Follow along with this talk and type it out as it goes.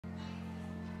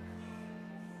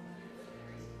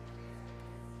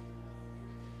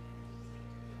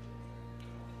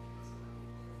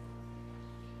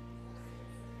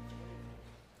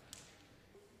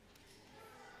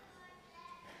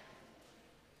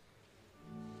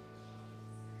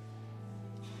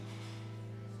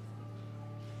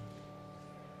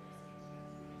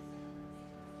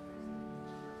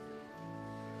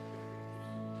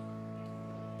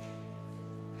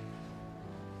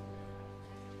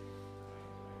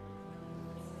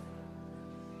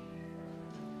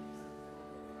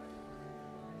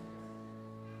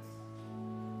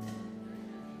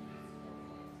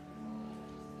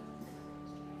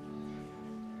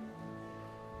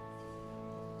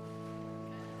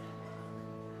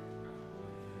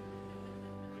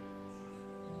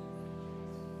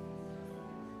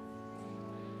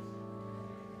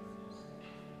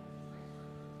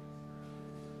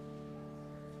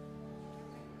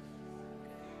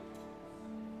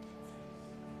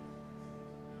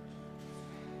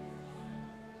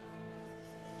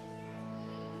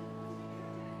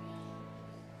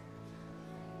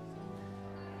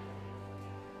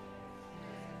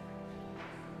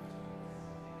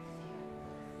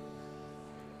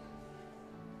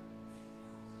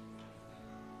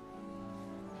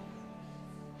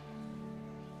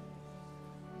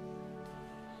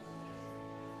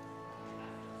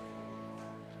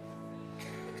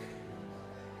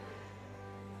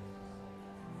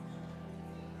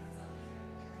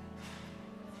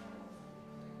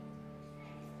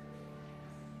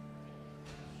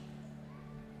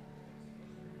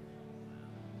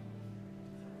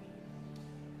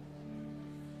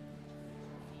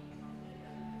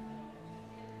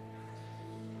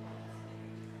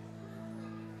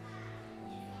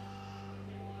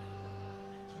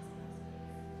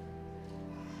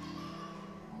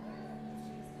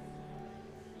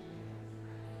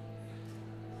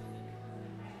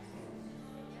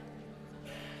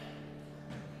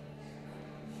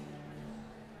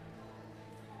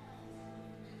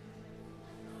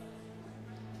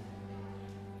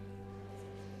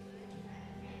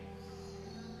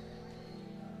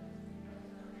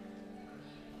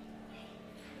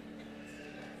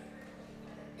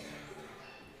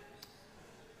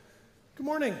Good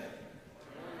morning.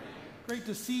 Great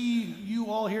to see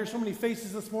you all here. So many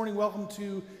faces this morning. Welcome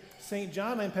to St.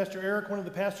 John. I'm Pastor Eric, one of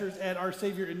the pastors at Our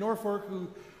Savior in Norfolk, who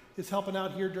is helping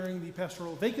out here during the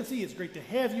pastoral vacancy. It's great to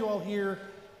have you all here.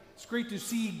 It's great to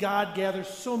see God gather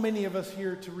so many of us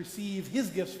here to receive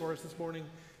His gifts for us this morning,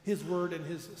 His Word and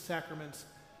His sacraments.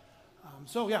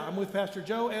 I'm with Pastor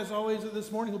Joe, as always,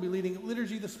 this morning. He'll be leading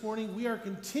liturgy this morning. We are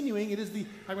continuing. It's the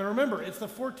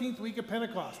 14th week of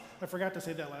Pentecost. I forgot to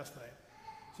say that last night.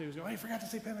 So he was going, I forgot to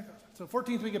say Pentecost. So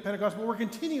 14th week of Pentecost, but we're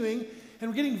continuing, and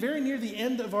we're getting very near the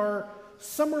end of our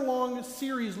summer-long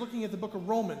series looking at the book of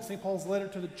Romans, St. Paul's letter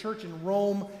to the church in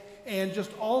Rome, and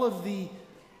just all of the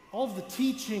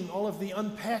teaching, all of the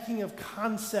unpacking of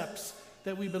concepts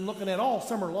that we've been looking at all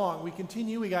summer long. We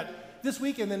continue. We got this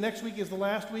week, and then next week is the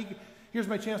last week. Here's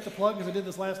my chance to plug, because I did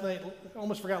this last night. I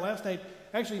almost forgot last night.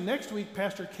 Actually, next week,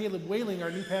 Pastor Caleb Whaling,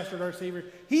 our new pastor at Our Savior,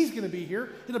 he's going to be here.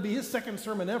 It'll be his second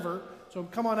sermon ever, so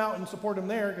come on out and support him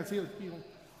there, because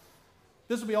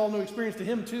this will be all new experience to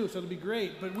him too, so it'll be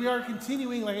great. But we are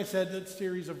continuing, like I said, that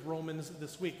series of Romans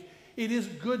this week. It is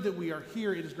good that we are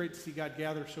here. It is great to see God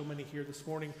gather so many here this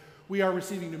morning. We are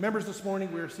receiving new members this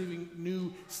morning. We are receiving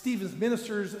new Stevens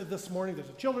ministers this morning. There's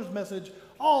a children's message,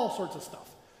 all sorts of stuff.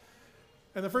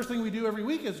 And the first thing we do every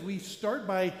week is we start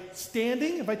by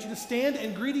standing. I invite you to stand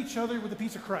and greet each other with the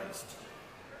peace of Christ.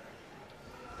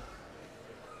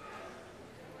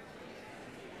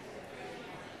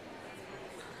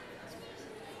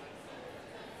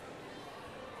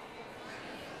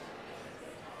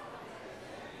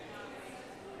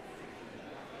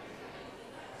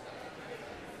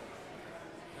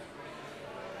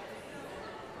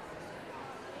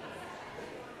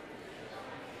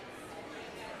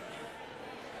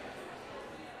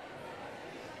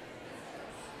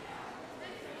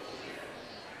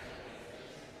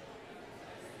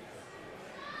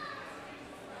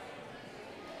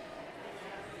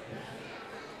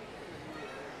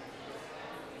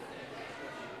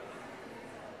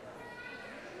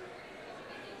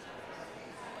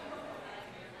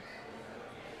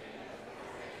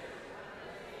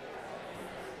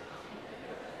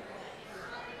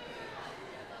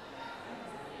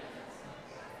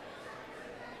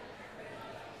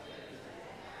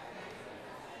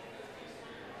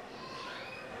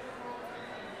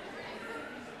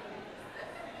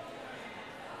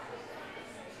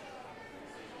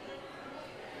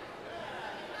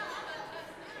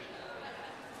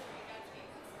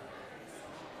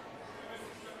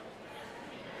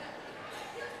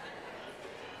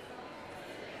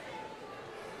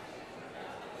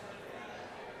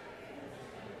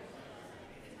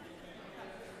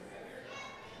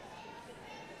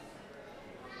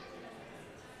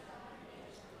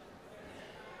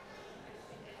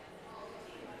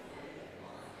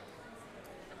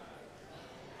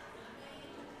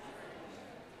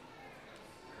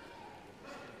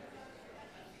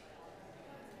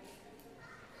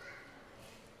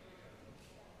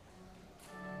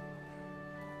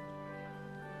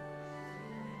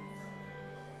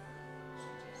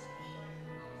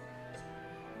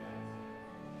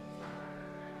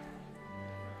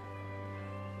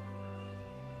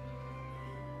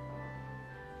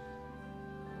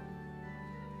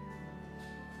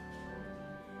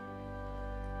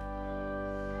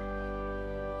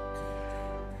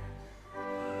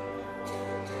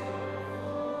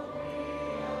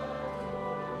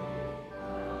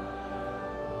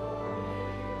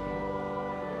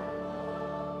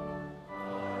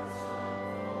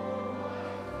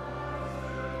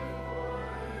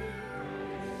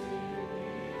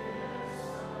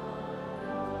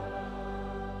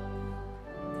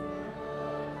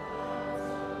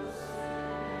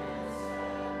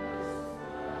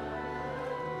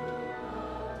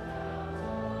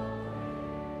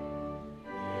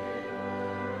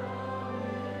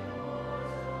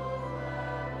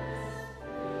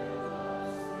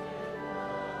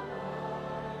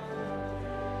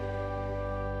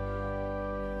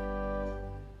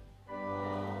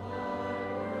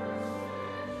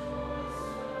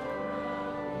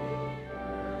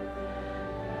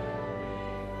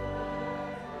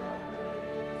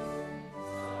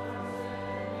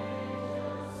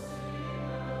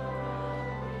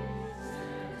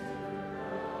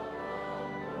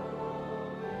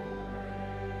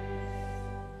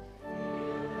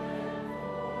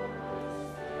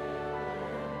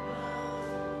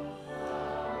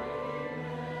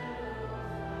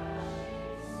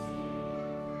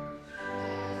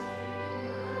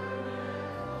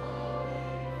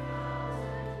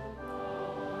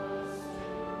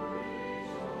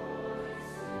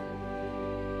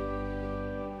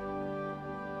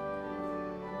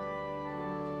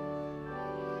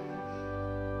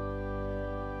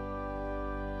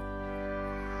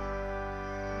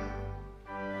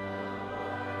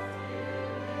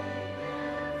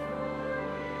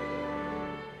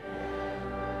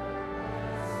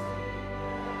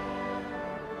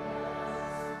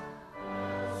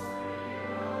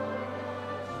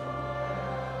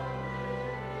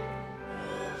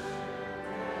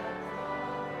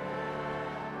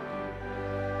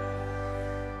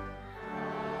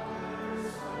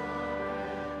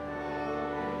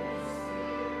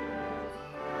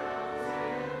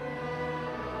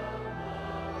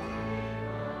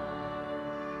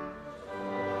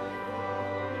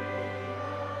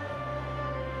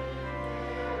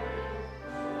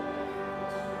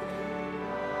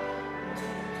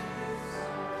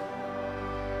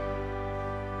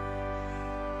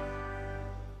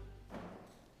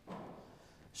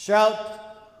 Shout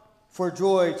for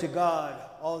joy to God,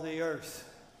 all the earth.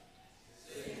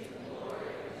 Sing the glory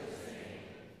of his name.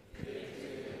 Give to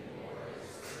him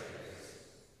glorious praise.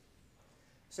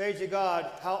 Say to God,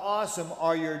 how awesome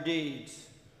are your deeds.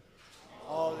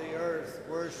 All the earth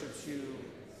worships you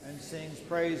and sings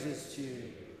praises to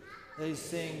you. They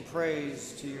sing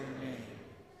praise to your name.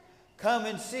 Come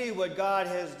and see what God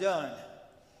has done.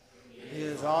 He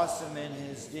is awesome in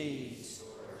his deeds,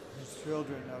 his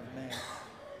children of man.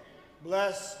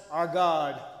 Bless our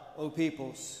God, O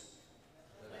peoples.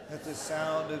 Let the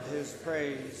sound of his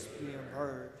praise be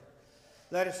heard.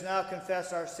 Let us now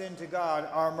confess our sin to God,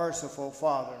 our merciful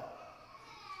Father.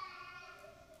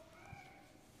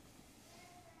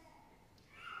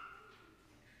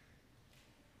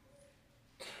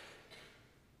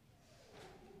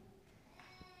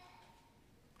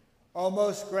 O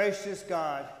most gracious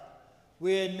God,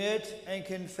 we admit and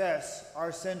confess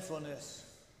our sinfulness.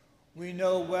 We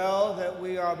know well that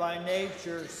we are by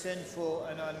nature sinful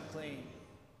and unclean.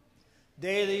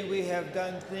 Daily we have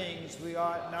done things we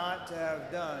ought not to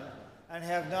have done, and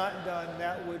have not done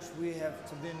that which we have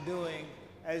been doing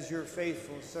as your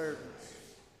faithful servants.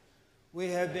 We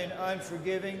have been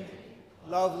unforgiving,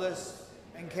 loveless,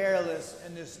 and careless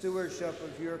in the stewardship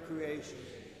of your creation.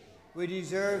 We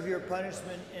deserve your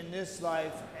punishment in this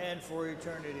life and for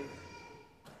eternity.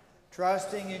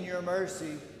 Trusting in your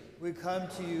mercy, we come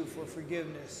to you for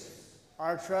forgiveness.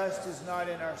 Our trust is not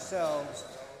in ourselves,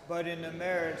 but in the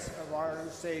merits of our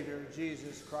Savior,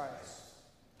 Jesus Christ.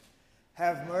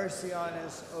 Have mercy on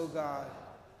us, O God.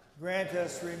 Grant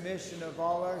us remission of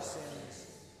all our sins,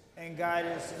 and guide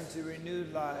us into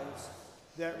renewed lives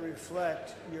that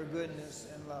reflect your goodness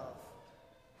and love.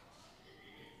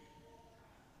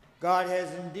 God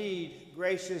has indeed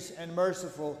gracious and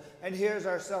merciful, and hears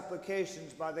our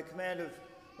supplications by the command of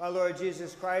my Lord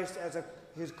Jesus Christ as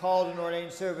his called and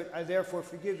ordained servant. I therefore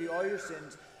forgive you all your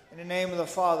sins in the name of the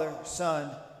Father,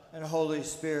 Son, and Holy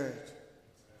Spirit.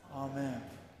 Amen.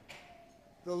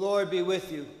 The Lord be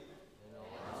with you.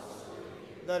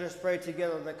 Let us pray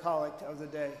together the collect of the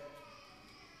day.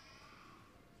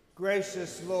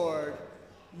 Gracious Lord,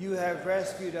 you have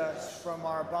rescued us from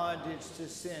our bondage to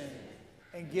sin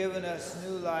and given us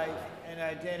new life and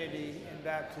identity in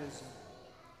baptism.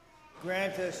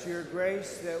 Grant us your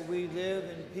grace that we live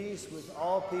in peace with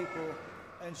all people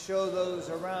and show those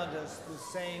around us the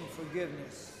same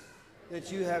forgiveness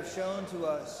that you have shown to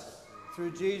us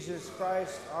through Jesus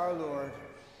Christ our Lord.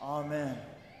 Amen.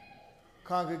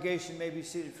 Congregation may be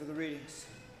seated for the readings.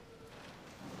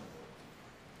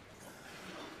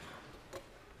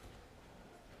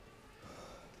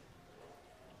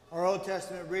 Our Old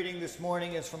Testament reading this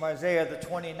morning is from Isaiah, the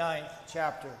 29th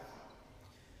chapter.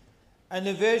 And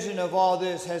the vision of all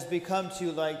this has become to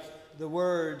you like the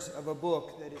words of a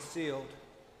book that is sealed.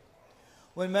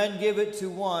 When men give it to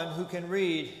one who can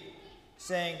read,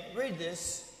 saying, "Read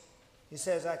this," he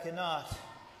says, "I cannot,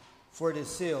 for it is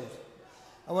sealed."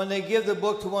 And when they give the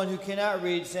book to one who cannot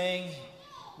read, saying,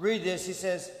 "Read this," he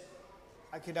says,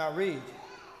 "I cannot read."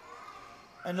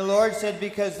 And the Lord said,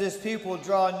 "Because this people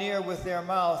draw near with their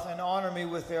mouth and honor me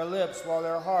with their lips, while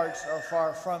their hearts are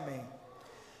far from me.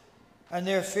 And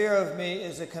their fear of me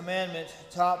is a commandment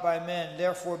taught by men.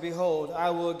 Therefore, behold, I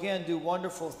will again do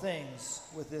wonderful things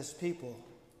with this people.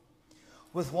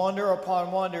 With wonder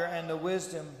upon wonder, and the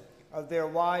wisdom of their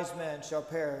wise men shall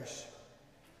perish,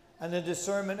 and the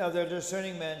discernment of their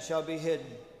discerning men shall be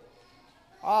hidden.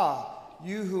 Ah,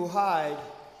 you who hide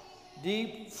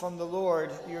deep from the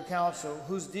Lord your counsel,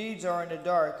 whose deeds are in the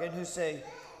dark, and who say,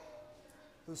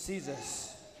 who sees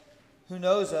us? Who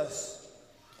knows us?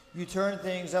 You turn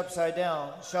things upside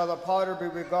down. Shall the potter be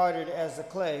regarded as the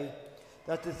clay,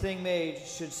 that the thing made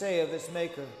should say of its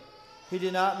maker, he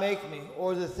did not make me,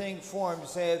 or the thing formed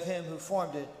say of him who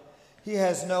formed it, he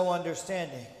has no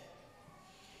understanding.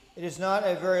 It is not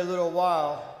a very little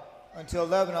while until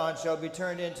Lebanon shall be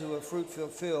turned into a fruitful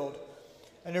field,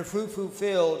 and a fruitful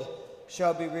field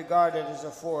shall be regarded as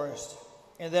a forest.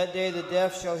 In that day the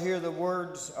deaf shall hear the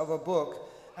words of a book,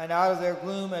 and out of their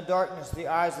gloom and darkness the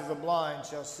eyes of the blind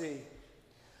shall see.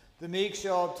 The meek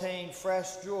shall obtain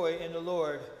fresh joy in the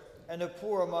Lord, and the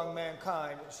poor among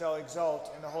mankind shall exult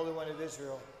in the Holy One of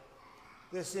Israel.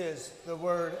 This is the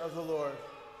word of the Lord.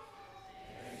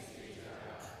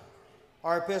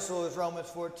 Our epistle is Romans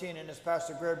 14, and as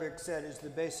Pastor Gerbic said, is the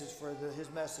basis for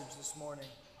his message this morning.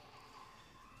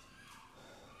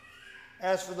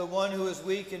 As for the one who is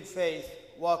weak in faith,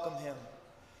 welcome him,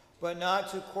 but not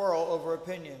to quarrel over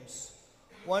opinions.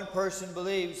 One person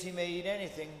believes he may eat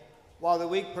anything, while the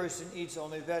weak person eats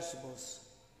only vegetables.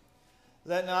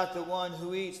 Let not the one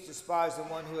who eats despise the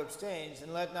one who abstains,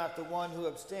 and let not the one who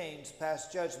abstains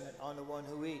pass judgment on the one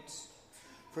who eats.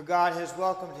 For God has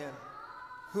welcomed him.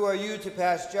 Who are you to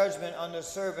pass judgment on the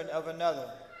servant of another?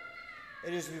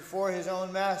 It is before his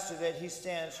own master that he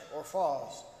stands or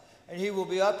falls, and he will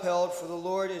be upheld, for the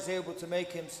Lord is able to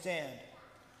make him stand.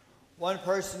 One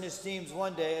person esteems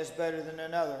one day as better than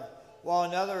another, while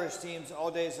another esteems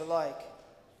all days alike.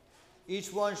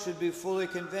 Each one should be fully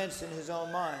convinced in his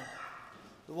own mind.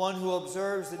 The one who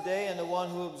observes the day and the one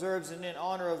who observes it in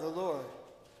honor of the Lord.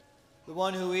 The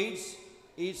one who eats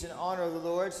in honor of the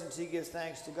Lord, since he gives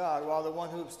thanks to God, while the one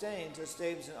who abstains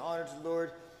in honor to the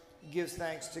Lord, gives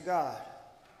thanks to God.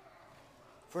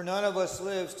 For none of us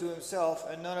lives to himself,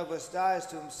 and none of us dies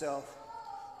to himself.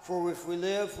 For if we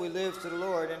live to the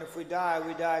Lord, and if we die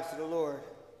to the Lord.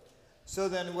 So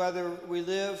then, whether we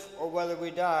live or whether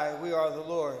we die, we are the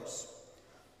Lord's.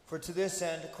 For to this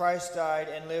end Christ died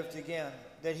and lived again,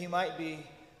 that he might be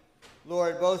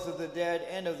Lord both of the dead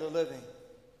and of the living.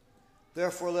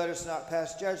 Therefore let us not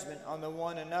pass judgment on the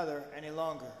one another any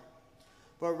longer,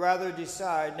 but rather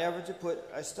decide never to put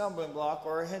a stumbling block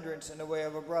or a hindrance in the way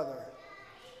of a brother.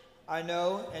 I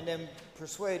know and am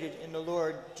persuaded in the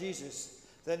Lord Jesus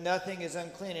that nothing is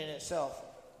unclean in itself,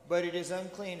 but it is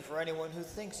unclean for anyone who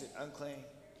thinks it unclean.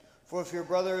 For if your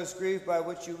brother is grieved by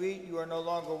what you eat, you are no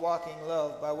longer walking in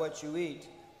love by what you eat.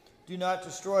 Do not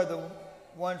destroy the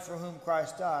one for whom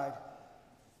Christ died.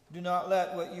 Do not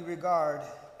let what you regard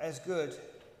as good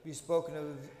be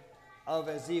spoken of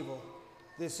as evil.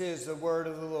 This is the word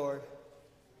of the Lord.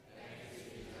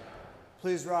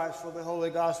 Please rise for the Holy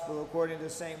Gospel according to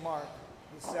St. Mark,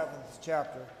 the 7th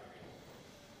chapter.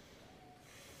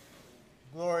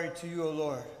 Glory to you, O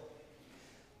Lord.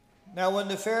 Now when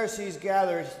the Pharisees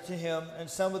gathered to him and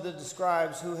some of the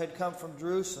scribes who had come from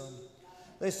Jerusalem,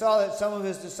 they saw that some of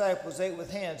his disciples ate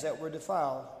with hands that were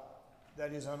defiled,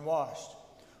 that is, unwashed.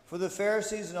 For the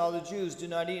Pharisees and all the Jews do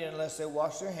not eat unless they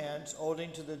wash their hands,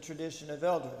 holding to the tradition of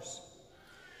elders.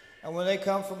 And when they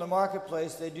come from the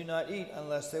marketplace, they do not eat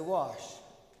unless they wash.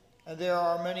 And there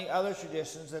are many other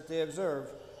traditions that they observe,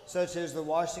 such as the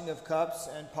washing of cups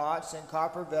and pots and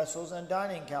copper vessels and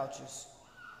dining couches.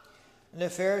 And the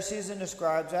Pharisees and the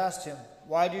scribes asked him,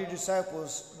 "Why do your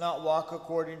disciples not walk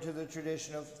according to the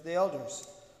tradition of the elders,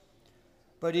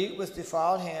 but eat with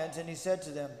defiled hands?" And he said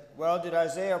to them, "Well did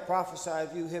Isaiah prophesy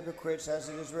of you hypocrites, as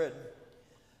it is written,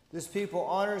 'This people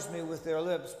honors me with their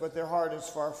lips, but their heart is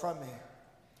far from me.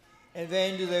 In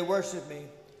vain do they worship me,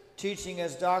 teaching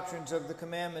as doctrines of the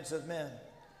commandments of men.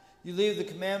 You leave the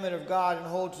commandment of God and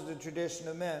hold to the tradition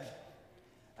of men.'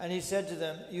 And he said to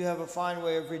them, 'You have a fine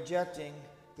way of rejecting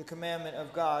the commandment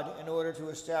of God in order to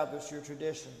establish your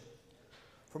tradition.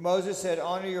 For Moses said,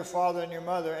 honor your father and your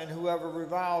mother, and whoever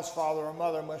reviles father or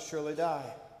mother must surely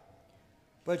die.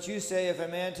 But you say, if a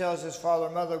man tells his father or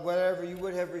mother, whatever you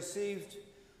would have received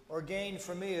or gained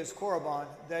from me is korban,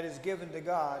 that is given to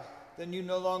God, then you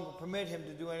no longer permit him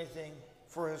to do anything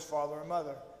for his father or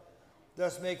mother,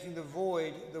 thus making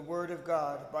void the word of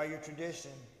God by your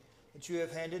tradition that you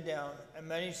have handed down, and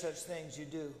many such things you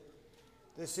do.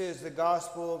 This is the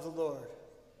gospel of the Lord.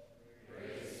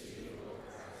 Praise to you, Lord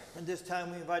Christ. And this time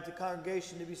we invite the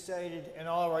congregation to be seated and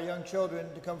all of our young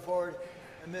children to come forward,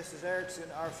 and Mrs.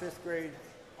 Erickson, our 5th grade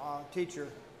teacher,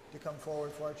 to come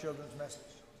forward for our children's message.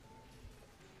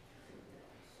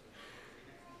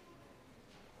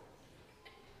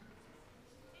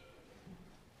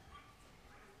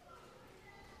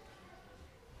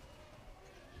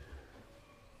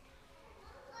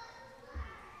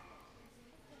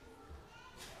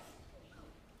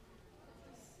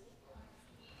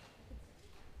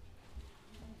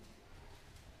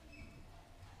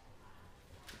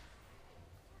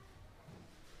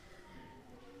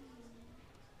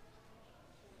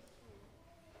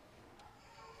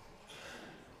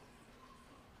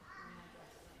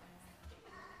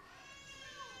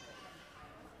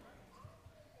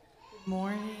 Good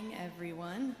morning,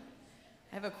 everyone.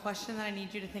 I have a question that I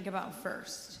need you to think about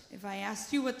first. If I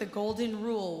asked you what the golden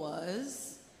rule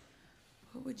was,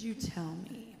 what would you tell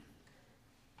me?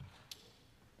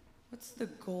 What's the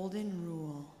golden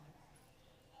rule?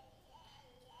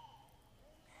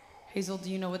 Hazel,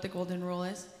 do you know what the golden rule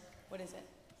is? What is it?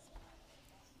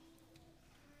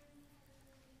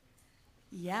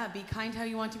 Yeah, be kind how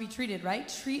you want to be treated, right?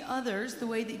 Treat others the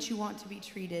way that you want to be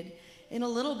treated. In a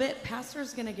little bit,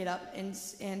 Pastor's going to get up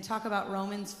and talk about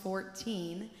Romans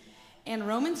 14. And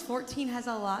Romans 14 has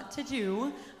a lot to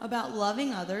do about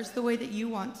loving others the way that you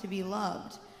want to be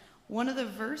loved. One of the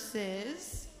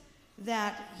verses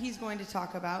that he's going to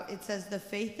talk about, it says, the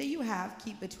faith that you have,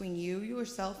 keep between you,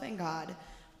 yourself, and God.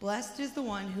 Blessed is the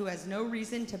one who has no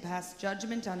reason to pass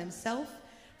judgment on himself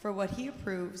for what he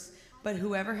approves, but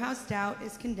whoever has doubt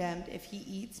is condemned if he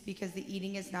eats, because the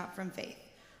eating is not from faith.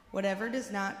 Whatever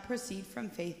does not proceed from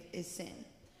faith is sin.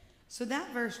 So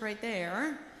that verse right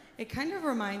there, it kind of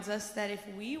reminds us that if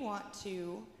we want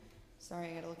to,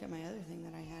 sorry, I gotta look at my other thing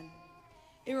that I had.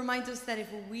 It reminds us that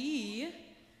if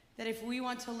we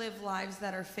want to live lives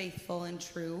that are faithful and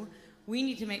true, we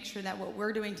need to make sure that what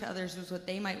we're doing to others is what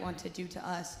they might want to do to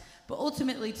us. But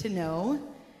ultimately to know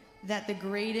that the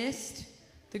greatest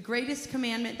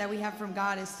commandment that we have from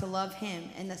God is to love him.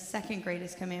 And the second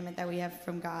greatest commandment that we have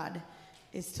from God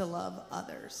is to love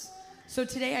others. So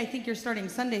today I think you're starting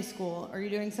Sunday school. Are you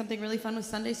doing something really fun with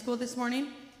Sunday school this morning?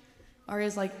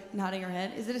 Aria's like nodding her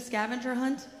head. Is it a scavenger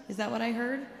hunt? Is that what I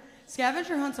heard?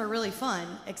 Scavenger hunts are really fun,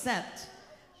 except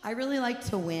I really like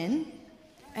to win.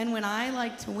 And when I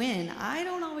like to win, I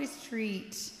don't always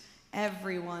treat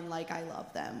everyone like I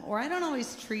love them. Or I don't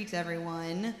always treat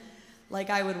everyone like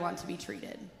I would want to be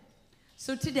treated.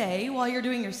 So today, while you're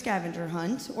doing your scavenger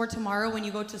hunt, or tomorrow when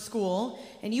you go to school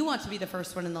and you want to be the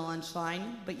first one in the lunch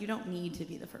line, but you don't need to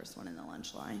be the first one in the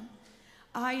lunch line,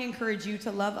 I encourage you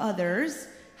to love others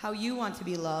how you want to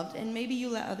be loved, and maybe you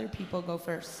let other people go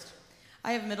first.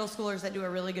 I have middle schoolers that do a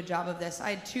really good job of this.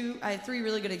 I had three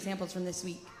really good examples from this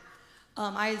week.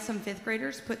 I had some fifth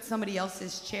graders put somebody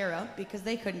else's chair up because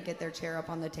they couldn't get their chair up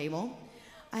on the table.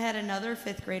 I had another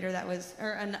fifth grader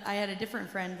I had a different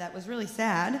friend that was really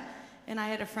sad, and I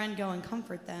had a friend go and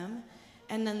comfort them.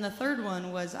 And then the third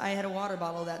one was I had a water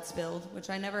bottle that spilled, which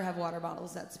I never have water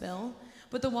bottles that spill.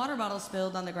 But the water bottle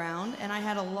spilled on the ground, and I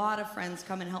had a lot of friends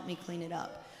come and help me clean it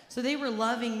up. So they were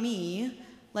loving me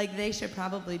like they should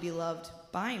probably be loved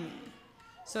by me.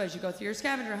 So as you go through your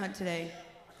scavenger hunt today,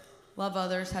 love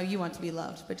others how you want to be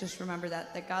loved. But just remember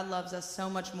that God loves us so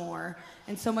much more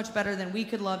and so much better than we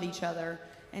could love each other,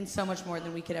 and so much more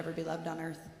than we could ever be loved on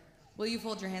earth. Will you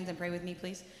fold your hands and pray with me,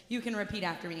 please? You can repeat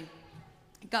after me.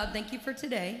 God, thank you for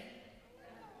today.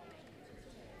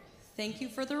 Thank you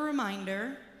for the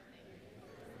reminder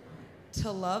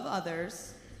to love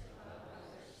others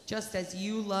just as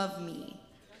you love me.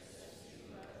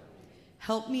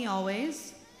 Help me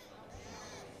always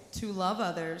to love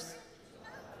others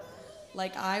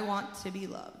like I want to be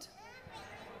loved.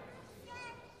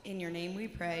 In your name we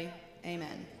pray,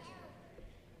 amen.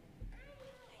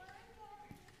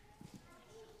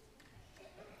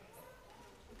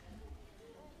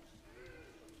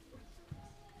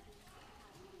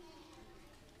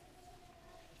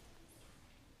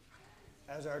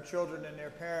 As our children and their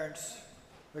parents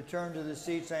return to the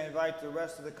seats, I invite the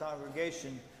rest of the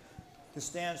congregation to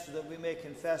stand so that we may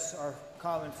confess our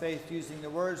common faith using the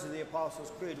words of the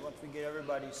Apostles' Creed once we get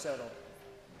everybody settled.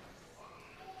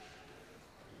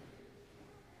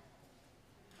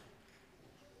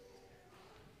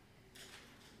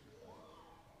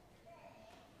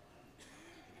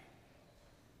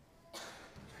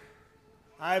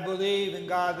 I believe in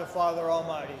God the Father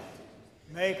Almighty,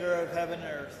 maker of heaven and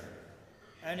earth,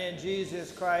 and in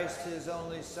Jesus Christ, his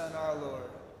only Son, our Lord,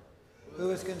 who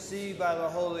was conceived by the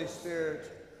Holy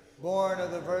Spirit, born of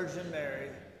the Virgin Mary,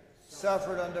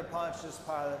 suffered under Pontius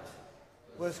Pilate,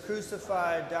 was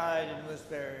crucified, died, and was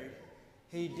buried.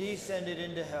 He descended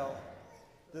into hell.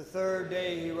 The third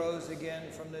day he rose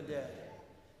again from the dead.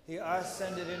 He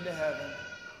ascended into heaven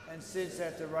and sits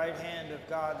at the right hand of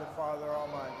God the Father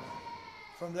Almighty.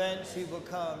 From thence he will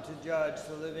come to judge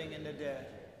the living and the dead.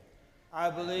 I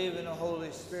believe in the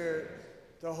Holy Spirit,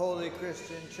 the holy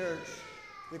Christian church,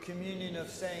 the communion of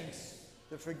saints,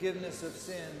 the forgiveness of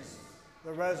sins,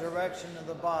 the resurrection of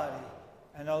the body,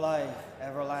 and a life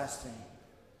everlasting.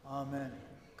 Amen.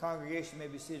 Congregation may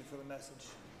be seated for the message.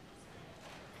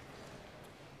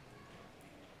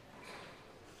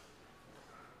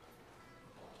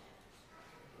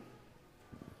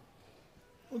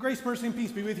 Well, grace, mercy, and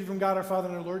peace be with you from God our Father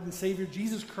and our Lord and Savior,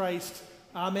 Jesus Christ.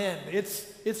 Amen.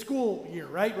 It's school year,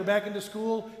 right? We're back into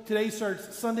school. Today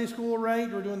starts Sunday school, right?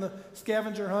 We're doing the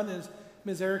scavenger hunt, as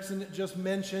Ms. Erickson just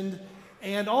mentioned.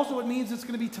 And also it means it's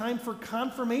going to be time for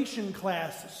confirmation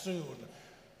class soon.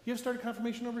 You have started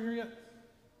confirmation over here yet?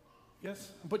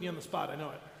 Yes? I'm putting you on the spot, I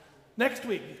know it. Next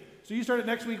week. So you start it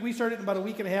next week. We start it in about a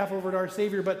week and a half over at Our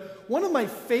Savior. But one of my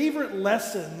favorite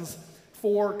lessons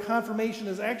for confirmation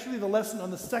is actually the lesson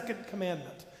on the second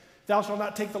commandment. Thou shalt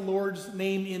not take the Lord's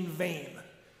name in vain.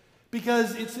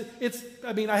 Because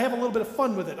I have a little bit of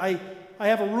fun with it. I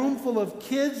have a room full of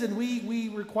kids, and we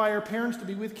require parents to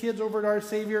be with kids over at Our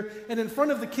Savior. And in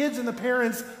front of the kids and the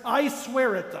parents, I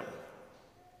swear at them.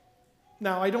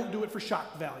 Now, I don't do it for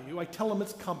shock value. I tell them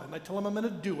it's coming. I tell them I'm going to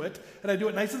do it. And I do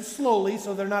it nice and slowly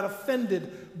so they're not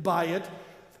offended by it.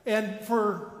 And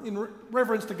in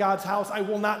reverence to God's house, I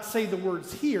will not say the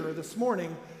words here this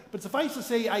morning, but suffice to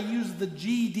say, I use the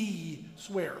GD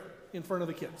swear in front of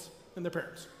the kids and their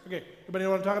parents. Okay, everybody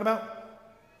know what I'm talking about?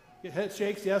 Your head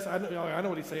shakes, yes, I know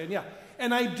what he's saying, yeah.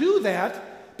 And I do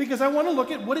that because I want to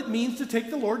look at what it means to take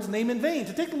the Lord's name in vain.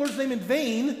 To take the Lord's name in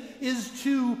vain is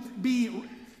to be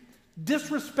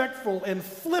disrespectful and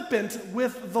flippant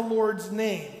with the Lord's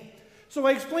name. So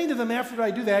I explained to them after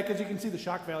I do that, because you can see the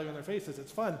shock value on their faces.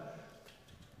 It's fun.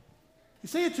 You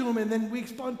say it to them, and then we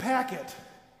unpack it.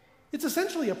 It's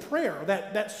essentially a prayer,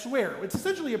 that swear. It's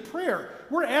essentially a prayer.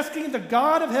 We're asking the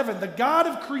God of heaven, the God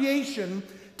of creation,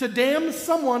 to damn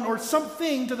someone or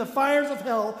something to the fires of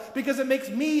hell because it makes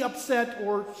me upset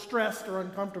or stressed or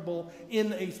uncomfortable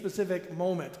in a specific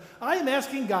moment. I am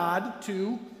asking God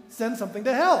to send something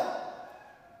to hell.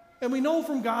 And we know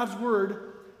from God's word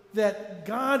that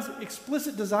God's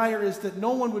explicit desire is that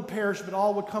no one would perish, but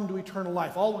all would come to eternal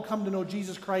life. All would come to know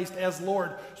Jesus Christ as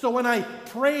Lord. So when I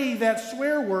pray that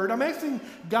swear word, I'm asking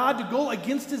God to go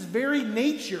against his very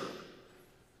nature.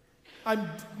 I'm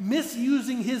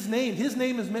misusing his name. His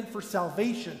name is meant for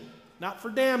salvation, not for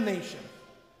damnation.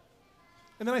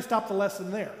 And then I stop the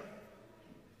lesson there.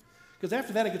 Because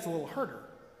after that, it gets a little harder.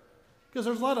 Because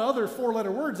there's a lot of other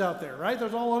four-letter words out there, right?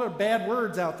 There's all other bad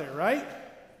words out there, right?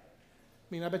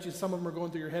 I mean, I bet you some of them are going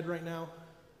through your head right now.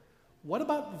 What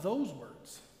about those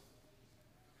words?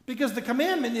 Because the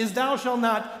commandment is thou shalt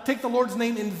not take the Lord's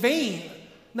name in vain,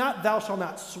 not thou shalt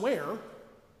not swear.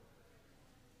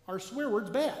 Are swear words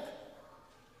bad?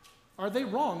 Are they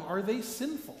wrong? Are they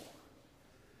sinful?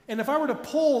 And if I were to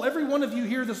poll every one of you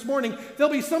here this morning,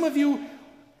 there'll be some of you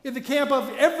in the camp of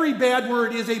every bad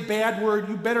word is a bad word,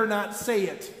 you better not say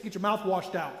it. Get your mouth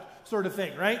washed out, sort of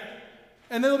thing, right?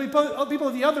 And then there'll be people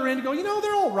at the other end who go, you know,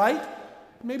 they're all right.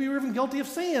 Maybe we're even guilty of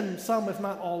saying some, if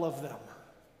not all of them.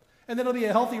 And then there'll be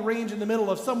a healthy range in the middle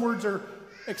of some words are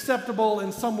acceptable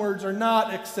and some words are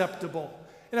not acceptable.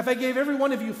 And if I gave every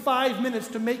one of you 5 minutes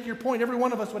to make your point, every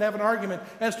one of us would have an argument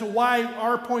as to why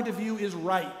our point of view is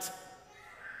right.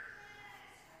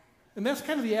 And that's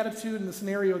kind of the attitude and the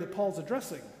scenario that Paul's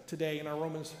addressing today in our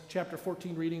Romans chapter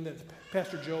 14 reading that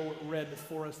Pastor Joe read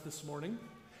for us this morning.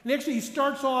 And actually, he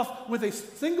starts off with a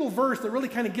single verse that really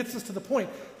kind of gets us to the point.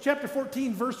 Chapter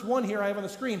 14, verse 1 here I have on the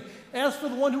screen. As for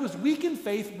the one who is weak in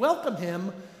faith, welcome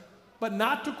him, but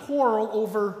not to quarrel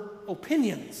over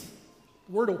opinions.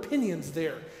 The word opinions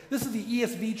there. This is the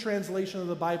ESV translation of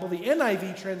the Bible. The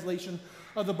NIV translation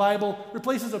of the Bible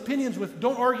replaces opinions with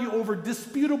don't argue over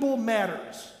disputable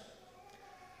matters.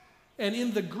 And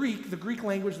in the Greek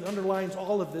language that underlines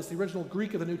all of this, the original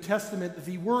Greek of the New Testament,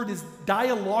 the word is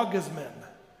dialogismen.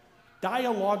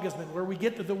 Dialogismen, where we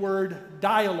get to the word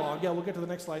dialogue. Yeah, we'll get to the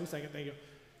next slide in a second. Thank you.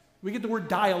 We get the word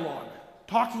dialogue,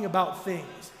 talking about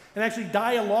things. And actually,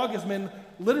 dialogismen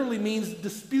literally means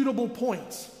disputable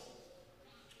points,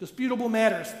 disputable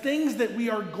matters, things that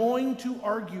we are going to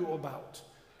argue about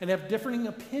and have differing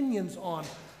opinions on.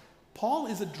 Paul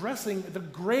is addressing the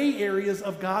gray areas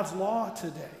of God's law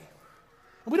today.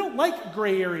 And we don't like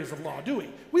gray areas of law, do we?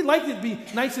 We like it to be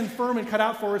nice and firm and cut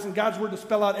out for us and God's word to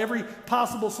spell out every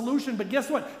possible solution. But guess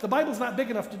what? The Bible's not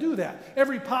big enough to do that.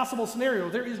 Every possible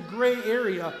scenario, there is gray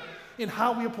area in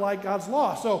how we apply God's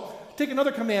law. So take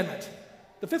another commandment.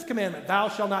 The fifth commandment, thou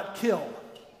shalt not kill.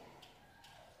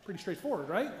 Pretty straightforward,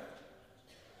 right?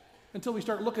 Until we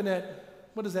start looking at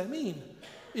what does that mean?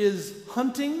 Is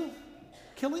hunting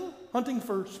killing? Hunting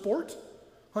for sport?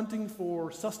 Hunting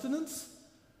for sustenance?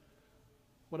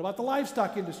 What about the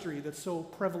livestock industry that's so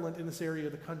prevalent in this area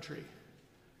of the country?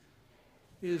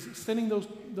 Is sending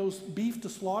those beef to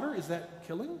slaughter, is that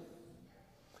killing?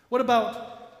 What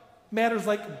about matters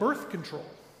like birth control,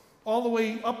 all the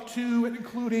way up to and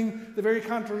including the very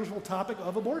controversial topic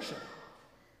of abortion?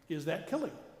 Is that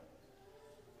killing?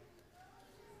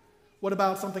 What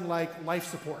about something like life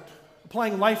support?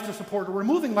 Applying life to support or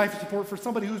removing life support for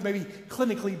somebody who's maybe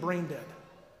clinically brain dead.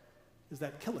 Is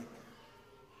that killing?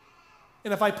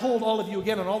 And if I polled all of you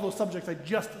again on all those subjects I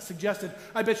just suggested,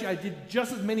 I bet you I did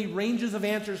just as many ranges of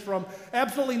answers from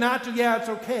absolutely not to yeah, it's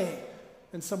okay,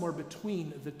 and somewhere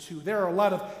between the two. There are a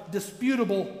lot of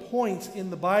disputable points in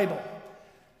the Bible.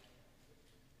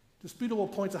 Disputable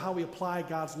points of how we apply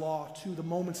God's law to the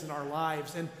moments in our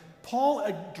lives. And Paul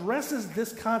addresses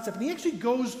this concept, and he actually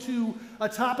goes to a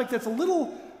topic that's a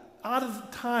little out of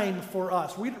time for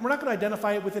us. We're not going to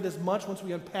identify it with it as much once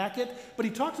we unpack it, but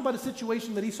he talks about a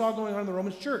situation that he saw going on in the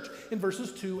Roman church in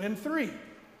verses 2 and 3.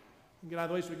 Get out of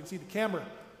the way so we can see the camera.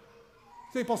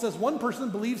 St. Paul says, one person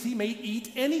believes he may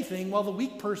eat anything while the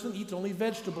weak person eats only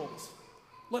vegetables.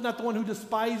 Let not the one who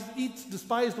eats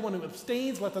despise the one who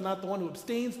abstains. Let not the one who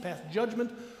abstains pass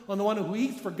judgment on the one who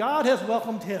eats, for God has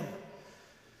welcomed him.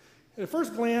 At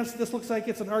first glance, this looks like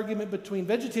it's an argument between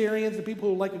vegetarians and people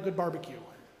who like a good barbecue.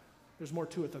 There's more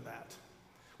to it than that.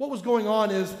 What was going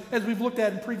on is, as we've looked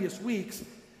at in previous weeks,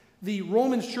 the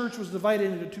Roman church was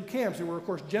divided into two camps. There were, of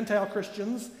course, Gentile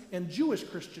Christians and Jewish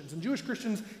Christians. And Jewish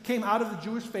Christians came out of the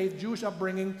Jewish faith, Jewish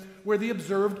upbringing, where they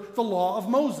observed the law of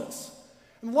Moses.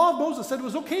 And the law of Moses said it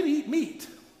was okay to eat meat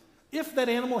if that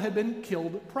animal had been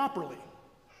killed properly.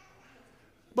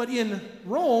 But in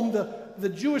Rome, the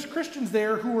Jewish Christians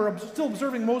there who were still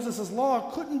observing Moses'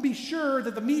 law couldn't be sure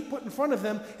that the meat put in front of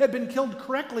them had been killed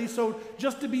correctly, so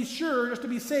just to be sure, just to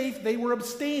be safe, they were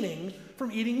abstaining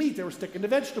from eating meat. They were sticking to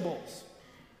vegetables.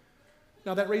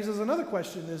 Now that raises another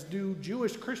question, is do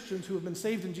Jewish Christians who have been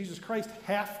saved in Jesus Christ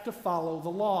have to follow the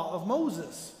law of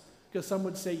Moses? Because some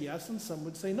would say yes and some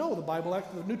would say no.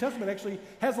 The New Testament actually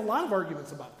has a lot of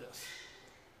arguments about this.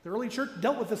 The early church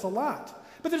dealt with this a lot.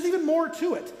 But there's even more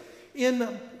to it.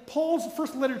 In Paul's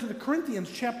first letter to the Corinthians,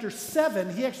 chapter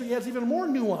 7, he actually adds even more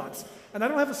nuance. And I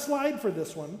don't have a slide for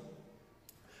this one.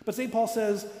 But St. Paul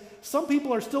says, some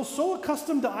people are still so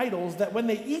accustomed to idols that when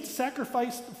they eat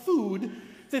sacrificed food,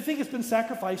 they think it's been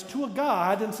sacrificed to a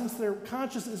god, and since their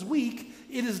conscience is weak,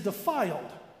 it is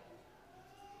defiled.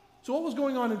 So what was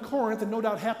going on in Corinth, and no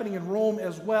doubt happening in Rome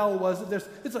as well, was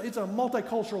it's a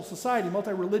multicultural society,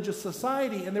 multi-religious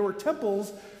society, and there were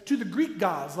temples to the Greek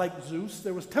gods like Zeus.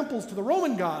 There was temples to the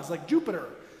Roman gods like Jupiter.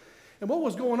 And what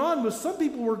was going on was some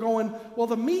people were going, well,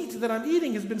 the meat that I'm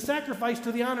eating has been sacrificed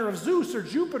to the honor of Zeus or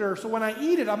Jupiter, so when I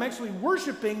eat it, I'm actually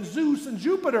worshiping Zeus and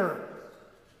Jupiter.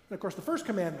 And of course, the first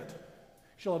commandment, you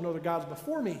shall have no other gods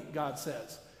before me, God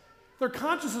says. Their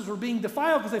consciences were being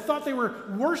defiled because they thought they were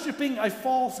worshiping a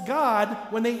false god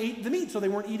when they ate the meat, so they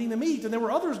weren't eating the meat. And there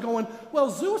were others going, well,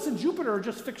 Zeus and Jupiter are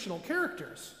just fictional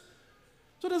characters,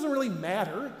 so it doesn't really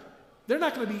matter. They're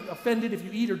not going to be offended if you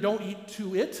eat or don't eat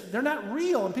to it. They're not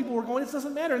real. And people were going, it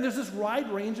doesn't matter. And there's this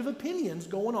wide range of opinions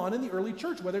going on in the early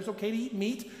church, whether it's okay to eat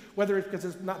meat, whether it's because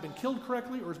it's not been killed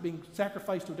correctly or it's being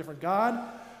sacrificed to a different god.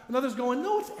 And others going,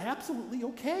 no, it's absolutely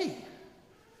okay.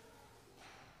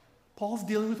 Paul's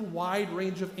dealing with a wide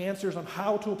range of answers on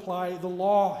how to apply the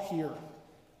law here.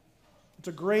 It's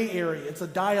a gray area. It's a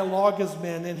dialogism.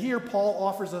 And here Paul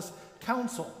offers us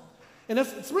counsel. And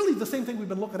it's really the same thing we've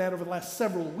been looking at over the last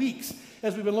several weeks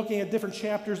as we've been looking at different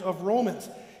chapters of Romans.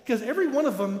 Because every one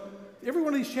of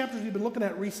these chapters we've been looking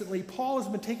at recently, Paul has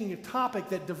been taking a topic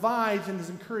that divides and is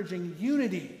encouraging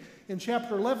unity. In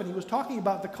chapter 11, he was talking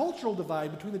about the cultural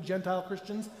divide between the Gentile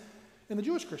Christians and the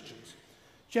Jewish Christians.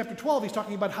 Chapter 12, he's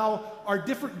talking about how our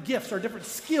different gifts, our different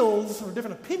skills, our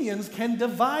different opinions can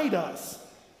divide us.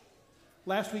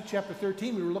 Last week, chapter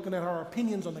 13, we were looking at how our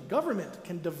opinions on the government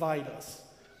can divide us.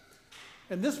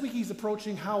 And this week, he's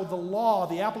approaching how the law,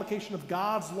 the application of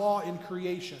God's law in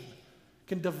creation,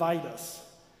 can divide us.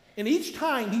 And each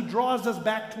time, he draws us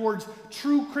back towards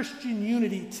true Christian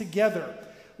unity together.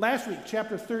 Last week,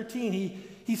 chapter 13,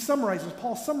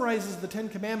 Paul summarizes the Ten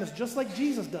Commandments just like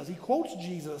Jesus does. He quotes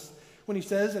Jesus when he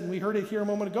says, and we heard it here a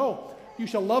moment ago, you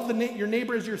shall love your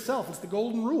neighbor as yourself. It's the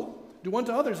golden rule. Do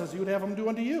unto others as you would have them do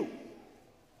unto you.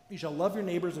 You shall love your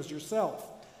neighbors as yourself.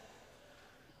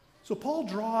 So Paul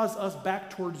draws us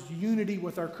back towards unity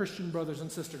with our Christian brothers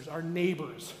and sisters, our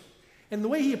neighbors. And the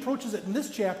way he approaches it in this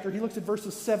chapter, he looks at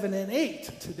verses 7 and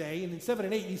 8 today. And in 7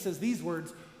 and 8, he says these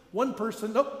words, one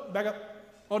person, back up.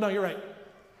 Oh, no, you're right.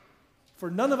 For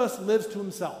none of us lives to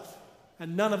himself,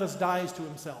 and none of us dies to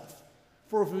himself.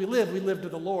 For if we live to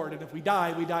the Lord, and if we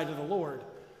die to the Lord.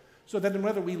 So that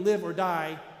whether we live or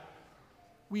die,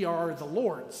 we are the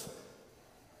Lord's.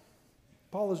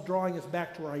 Paul is drawing us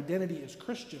back to our identity as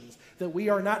Christians, that we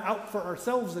are not out for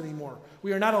ourselves anymore.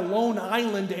 We are not a lone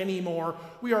island anymore.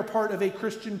 We are part of a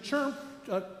Christian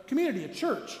community, a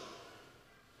church.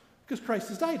 Because Christ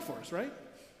has died for us, right?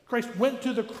 Christ went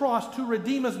to the cross to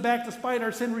redeem us back, despite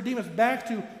our sin, redeem us back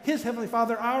to his Heavenly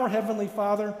Father, our Heavenly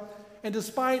Father. And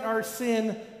despite our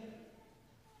sin,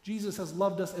 Jesus has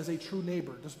loved us as a true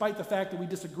neighbor. Despite the fact that we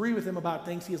disagree with him about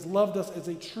things, he has loved us as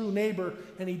a true neighbor,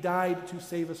 and he died to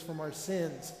save us from our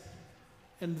sins.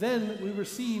 And then we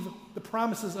receive the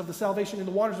promises of the salvation in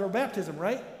the waters of our baptism,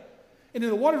 right? And in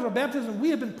the waters of our baptism, we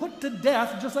have been put to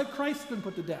death just like Christ has been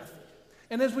put to death.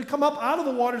 And as we come up out of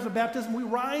the waters of baptism, we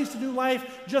rise to new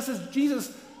life just as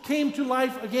Jesus came to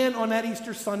life again on that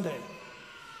Easter Sunday.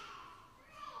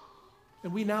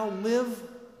 And we now live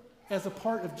as a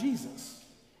part of Jesus.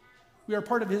 We are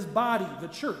part of his body, the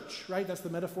church, right? That's the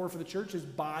metaphor for the church, his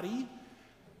body.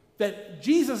 that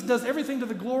Jesus does everything to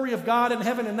the glory of God in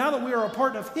heaven, and now that we are a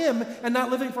part of him and not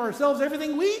living for ourselves,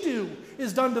 everything we do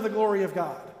is done to the glory of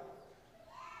God.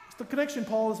 It's the connection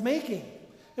Paul is making.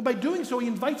 And by doing so, he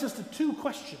invites us to two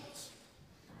questions.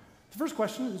 The first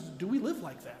question is, do we live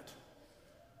like that?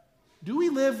 Do we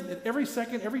live that every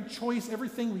second, every choice,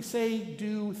 everything we say,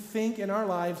 do, think in our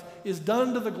lives is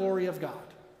done to the glory of God?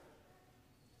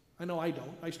 I know I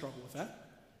don't. I struggle with that.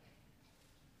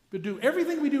 But do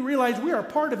everything we do realize we are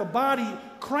part of a body,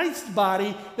 Christ's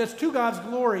body, that's to God's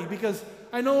glory? Because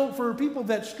I know for people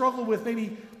that struggle with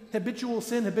maybe habitual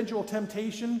sin, habitual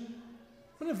temptation,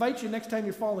 I'm going to invite you next time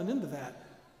you're falling into that.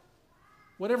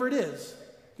 Whatever it is,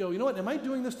 go, you know what, am I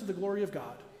doing this to the glory of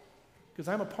God? Because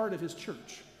I'm a part of his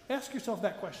church. Ask yourself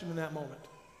that question in that moment.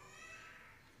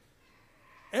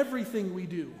 Everything we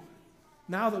do,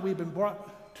 now that we've been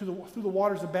brought through the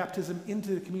waters of baptism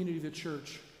into the community of the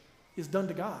church, is done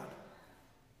to God.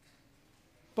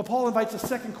 But Paul invites a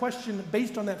second question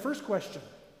based on that first question.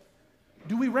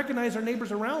 Do we recognize our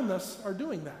neighbors around us are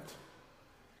doing that?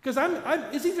 Because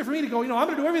it's easier for me to go, I'm going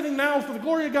to do everything now for the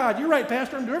glory of God. You're right,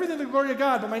 Pastor, I'm going to do everything for the glory of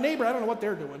God, but my neighbor, I don't know what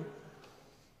they're doing.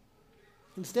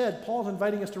 Instead, Paul's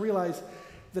inviting us to realize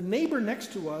the neighbor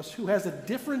next to us who has a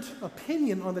different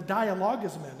opinion on the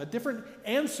dialogism, a different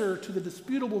answer to the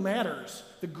disputable matters,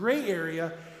 the gray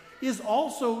area, is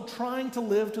also trying to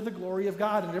live to the glory of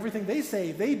God in everything they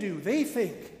say, they do, they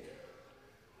think.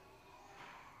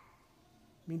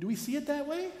 Do we see it that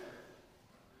way?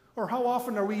 Or how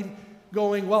often are we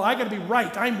going, well, I got to be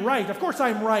right, I'm right, of course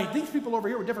I'm right. These people over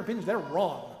here with different opinions, they're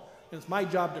wrong, and it's my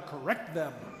job to correct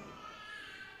them.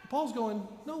 Paul's going,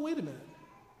 no, wait a minute.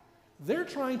 They're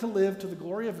trying to live to the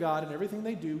glory of God in everything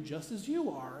they do just as you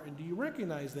are, and do you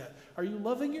recognize that? Are you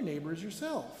loving your neighbor as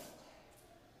yourself?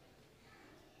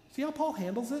 See how Paul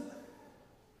handles it?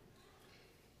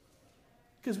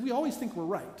 Because we always think we're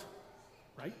right?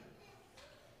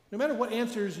 No matter what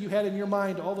answers you had in your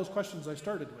mind to all those questions I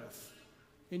started with,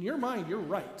 in your mind, you're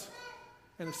right.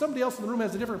 And if somebody else in the room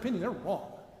has a different opinion, they're wrong.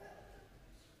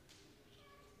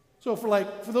 So for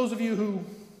those of you who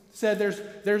said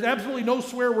there's absolutely no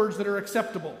swear words that are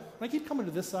acceptable, and I keep coming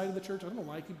to this side of the church, I don't know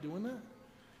why I keep doing that.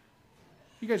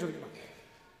 You guys are the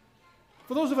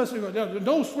For those of us who go,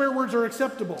 no swear words are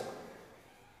acceptable.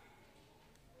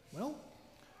 Well,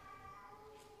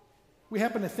 we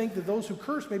happen to think that those who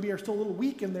curse maybe are still a little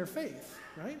weak in their faith,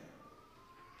 right?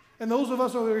 And those of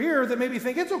us over here that maybe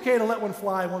think it's okay to let one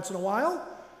fly once in a while,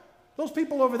 those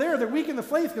people over there, they're weak in the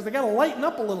faith because they got to lighten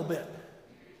up a little bit.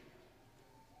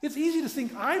 It's easy to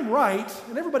think I'm right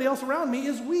and everybody else around me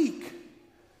is weak.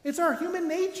 It's our human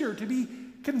nature to be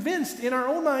convinced in our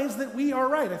own minds that we are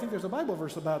right. I think there's a Bible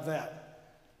verse about that.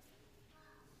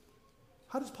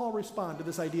 How does Paul respond to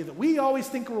this idea that we always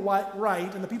think we're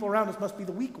right and the people around us must be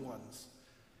the weak ones?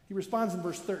 He responds in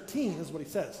verse 13. This is what he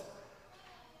says.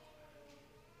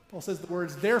 Paul says the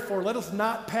words, "Therefore, let us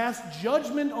not pass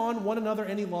judgment on one another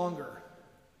any longer,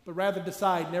 but rather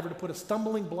decide never to put a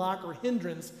stumbling block or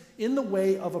hindrance in the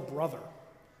way of a brother."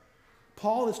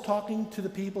 Paul is talking to the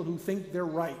people who think they're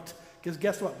right, because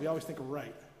guess what? We always think we're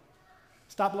right.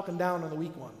 Stop looking down on the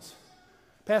weak ones.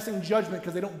 Passing judgment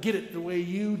because they don't get it the way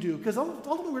you do, because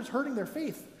ultimately we're just hurting their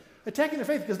faith, attacking their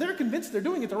faith because they're convinced they're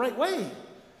doing it the right way.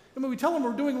 And when we tell them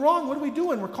we're doing wrong, what are we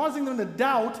doing? We're causing them to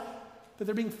doubt that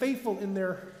they're being faithful in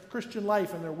their Christian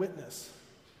life and their witness.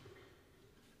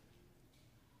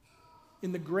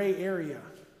 In the gray area,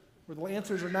 where the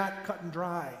answers are not cut and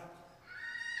dry.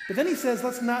 But then he says,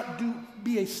 let's not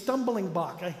be a stumbling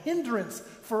block, a hindrance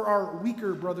for our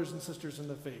weaker brothers and sisters in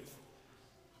the faith.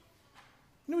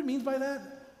 You know what it means by that?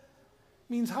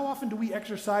 It means how often do we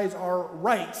exercise our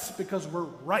rights because we're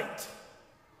right,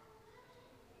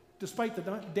 despite the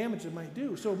damage it might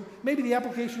do. So maybe the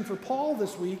application for Paul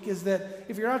this week is that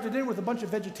if you're out to dinner with a bunch of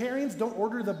vegetarians, don't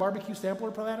order the barbecue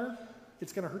sampler platter.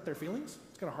 It's going to hurt their feelings.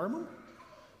 It's going to harm them.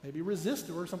 Maybe resist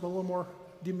or something a little more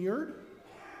demurred.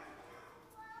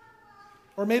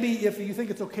 Or maybe if you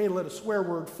think it's okay to let a swear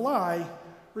word fly,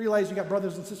 realize you got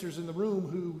brothers and sisters in the room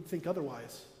who think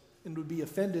otherwise and would be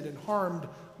offended and harmed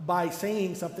by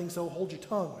saying something, so hold your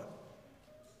tongue.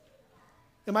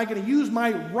 Am I going to use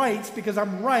my rights because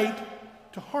I'm right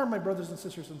to harm my brothers and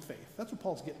sisters in faith? That's what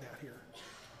Paul's getting at here,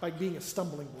 by being a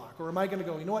stumbling block. Or am I going to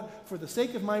go, you know what, for the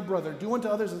sake of my brother, do unto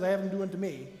others as I have them do unto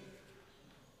me,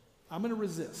 I'm going to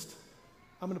resist.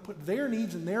 I'm going to put their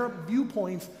needs and their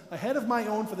viewpoints ahead of my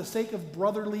own for the sake of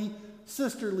brotherly,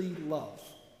 sisterly love.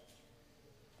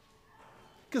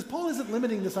 Because Paul isn't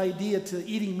limiting this idea to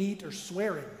eating meat or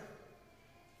swearing.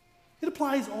 It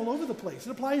applies all over the place. It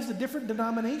applies to different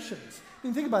denominations. I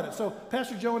mean, think about it. So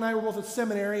Pastor Joe and I were both at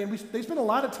seminary, and they spent a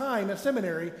lot of time at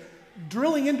seminary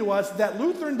drilling into us that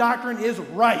Lutheran doctrine is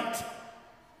right.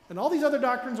 And all these other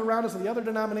doctrines around us and the other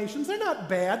denominations, they're not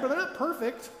bad, but they're not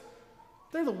perfect.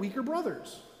 They're the weaker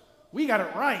brothers. We got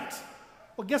it right.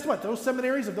 Well, guess what? Those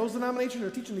seminaries of those denominations are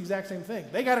teaching the exact same thing.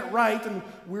 They got it right, and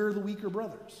we're the weaker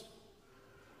brothers.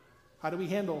 How do we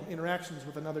handle interactions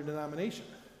with another denomination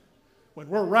when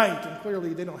we're right and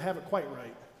clearly they don't have it quite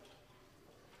right?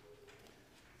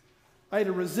 I had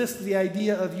to resist the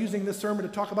idea of using this sermon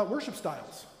to talk about worship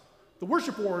styles, the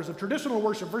worship wars of traditional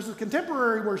worship versus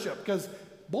contemporary worship, because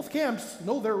both camps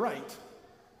know they're right,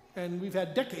 and we've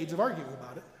had decades of arguing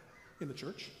about it in the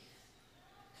church.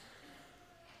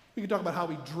 We could talk about how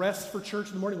we dress for church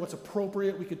in the morning, what's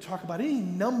appropriate. We could talk about any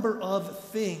number of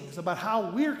things, about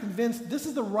how we're convinced this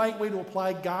is the right way to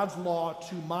apply God's law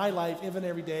to my life even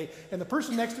every day. And the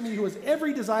person next to me who has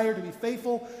every desire to be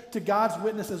faithful to God's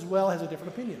witness as well has a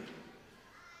different opinion.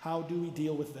 How do we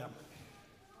deal with them?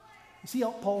 You see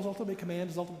Paul's ultimate command,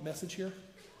 his ultimate message here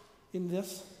in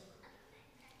this?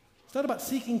 It's not about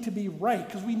seeking to be right,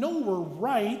 because we know we're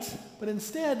right, but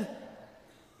instead,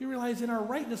 you realize in our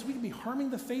rightness, we can be harming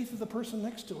the faith of the person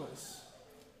next to us.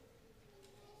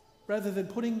 Rather than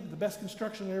putting the best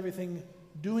construction and everything,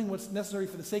 doing what's necessary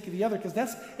for the sake of the other, because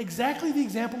that's exactly the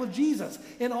example of Jesus.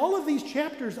 In all of these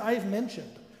chapters I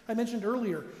mentioned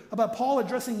earlier about Paul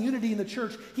addressing unity in the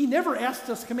church, he never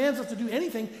commands us to do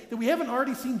anything that we haven't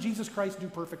already seen Jesus Christ do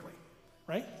perfectly,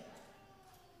 right?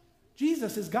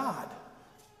 Jesus is God.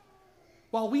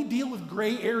 While we deal with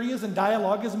gray areas and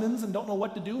dialogisms and don't know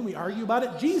what to do and we argue about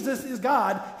it, Jesus is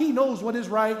God. He knows what is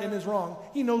right and is wrong.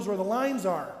 He knows where the lines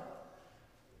are.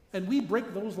 And we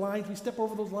break those lines, we step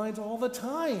over those lines all the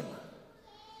time.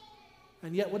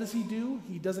 And yet, what does he do?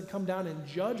 He doesn't come down and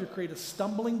judge or create a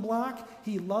stumbling block.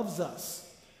 He loves us.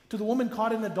 To the woman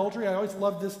caught in adultery, I always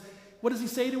love this. What does he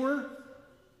say to her?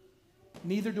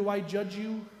 Neither do I judge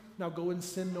you. Now go and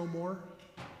sin no more.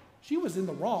 She was in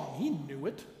the wrong. He knew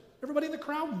it. Everybody in the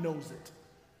crowd knows it.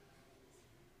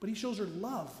 But he shows her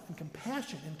love and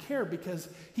compassion and care because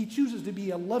he chooses to be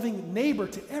a loving neighbor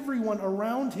to everyone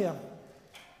around him.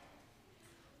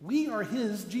 We are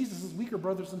Jesus' weaker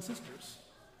brothers and sisters.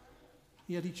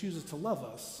 Yet he chooses to love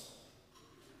us.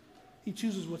 He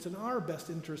chooses what's in our best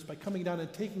interest by coming down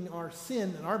and taking our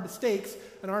sin and our mistakes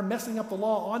and our messing up the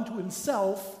law onto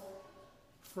himself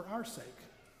for our sake.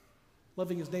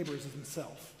 Loving his neighbors as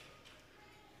himself.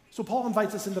 So Paul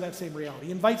invites us into that same reality.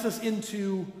 He invites us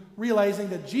into realizing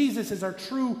that Jesus is our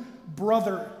true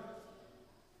brother.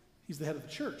 He's the head of the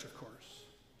church, of course.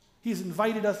 He's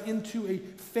invited us into a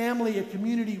family, a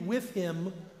community with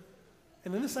him.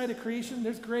 And in this side of creation,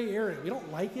 there's gray area. We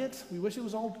don't like it. We wish it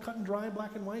was all cut and dry,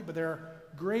 black and white, but there are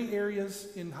gray areas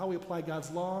in how we apply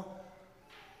God's law.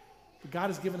 But God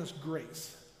has given us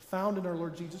grace, found in our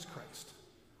Lord Jesus Christ.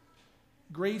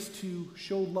 Grace to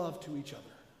show love to each other.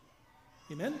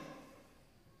 Amen?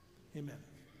 Amen.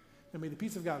 And may the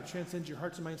peace of God, which transcends your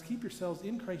hearts and minds, keep yourselves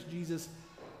in Christ Jesus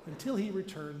until he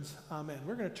returns. Amen.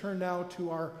 We're going to turn now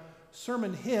to our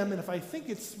sermon hymn, and if I think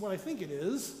it's what I think it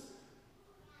is,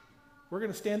 we're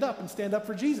going to stand up and stand up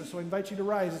for Jesus. So I invite you to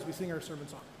rise as we sing our sermon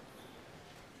song.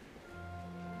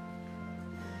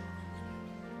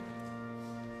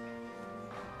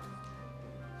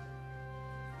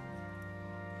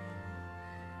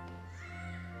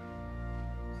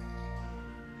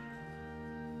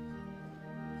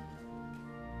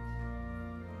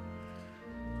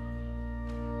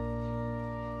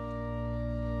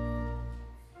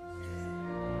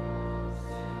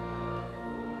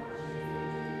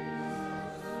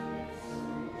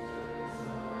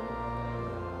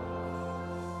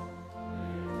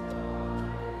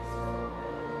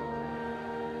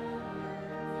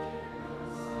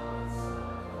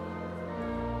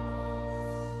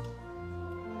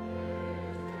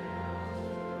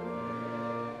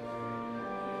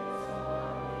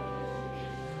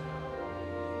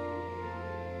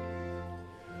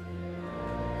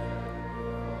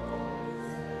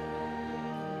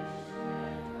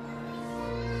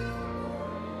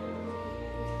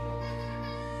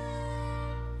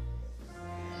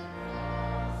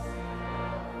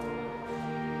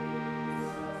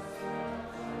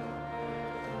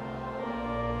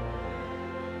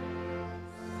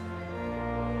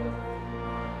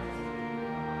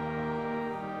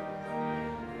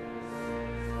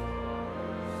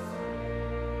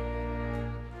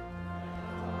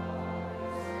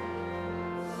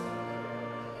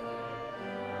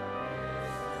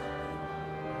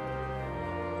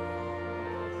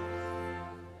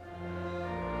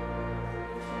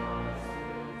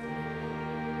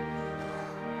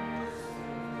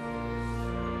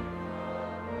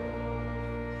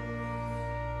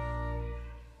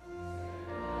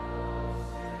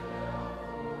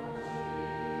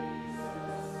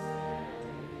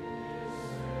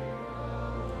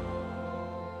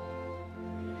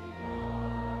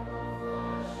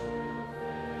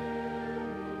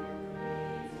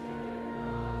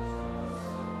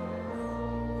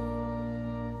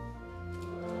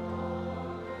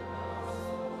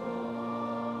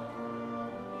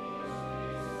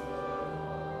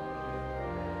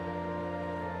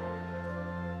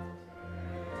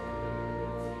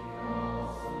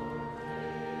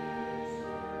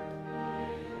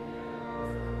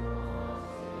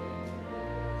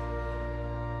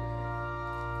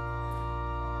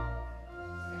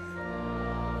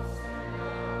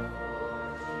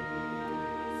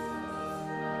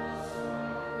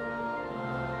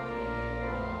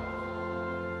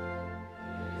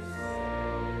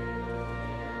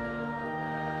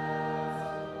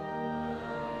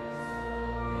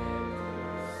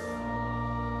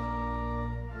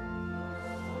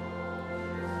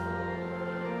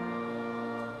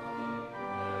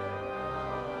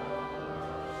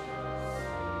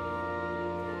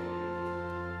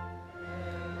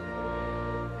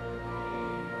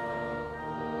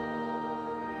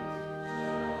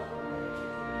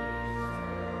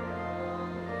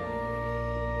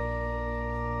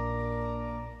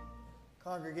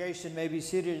 Congregation may be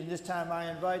seated, and this time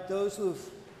I invite those who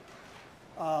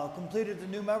have completed the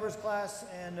new members class,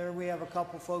 and there we have a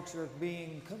couple folks that are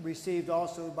being received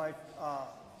also by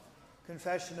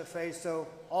confession of faith. So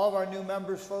all of our new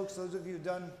members, folks, those of you who've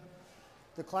done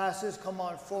the classes, come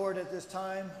on forward at this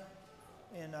time.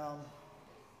 And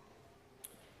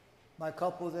my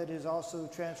couple that is also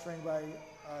transferring by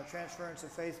transference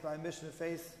of faith by mission of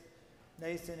faith,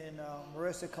 Nathan and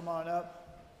Marissa, come on up.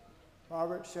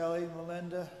 Robert, Shelley,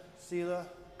 Melinda, Sheila,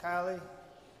 Kylie,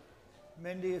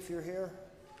 Mindy, if you're here.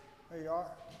 There you are.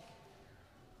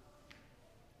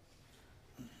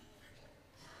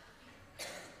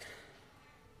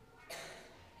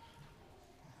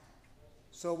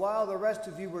 So while the rest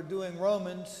of you were doing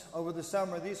Romans over the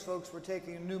summer, these folks were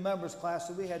taking a new members class,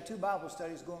 so we had 2 Bible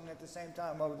studies going at the same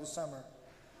time over the summer.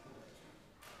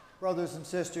 Brothers and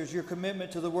sisters, your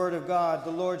commitment to the Word of God,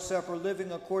 the Lord's Supper,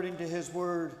 living according to His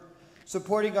Word,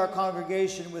 supporting our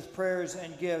congregation with prayers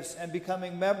and gifts, and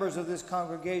becoming members of this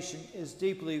congregation is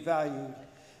deeply valued.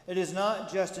 It is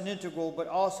not just an integral, but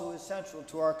also essential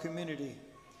to our community.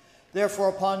 Therefore,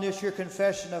 upon this your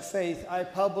confession of faith, I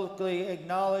publicly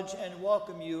acknowledge and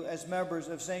welcome you as members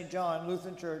of St. John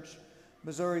Lutheran Church,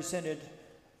 Missouri Synod,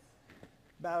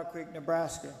 Battle Creek,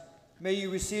 Nebraska. May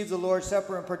you receive the Lord's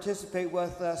Supper and participate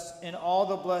with us in all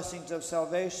the blessings of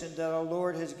salvation that our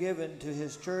Lord has given to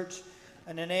His church.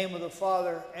 In the name of the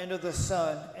Father, and of the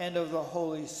Son, and of the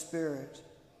Holy Spirit.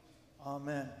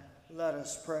 Amen. Let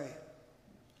us pray.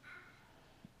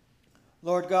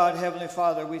 Lord God, Heavenly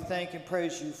Father, we thank and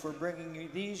praise you for bringing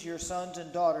these, your sons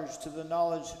and daughters, to the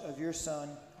knowledge of your Son,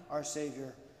 our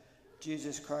Savior,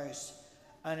 Jesus Christ,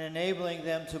 and enabling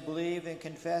them to believe and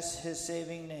confess his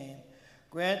saving name.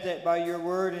 Grant that by your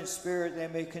word and spirit they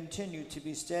may continue to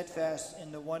be steadfast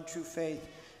in the one true faith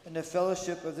and the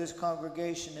fellowship of this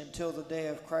congregation until the day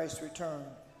of Christ's return.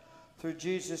 Through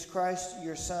Jesus Christ,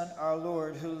 your Son, our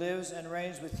Lord, who lives and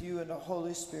reigns with you in the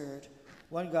Holy Spirit,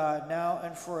 one God, now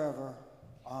and forever.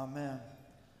 Amen.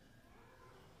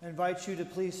 I invite you to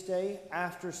please stay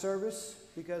after service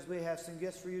because we have some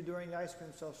gifts for you during the ice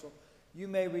cream social. You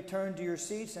may return to your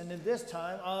seats, and in this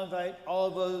time, I'll invite all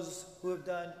of those who have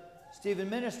done Stephen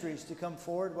Ministries to come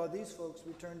forward while these folks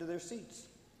return to their seats.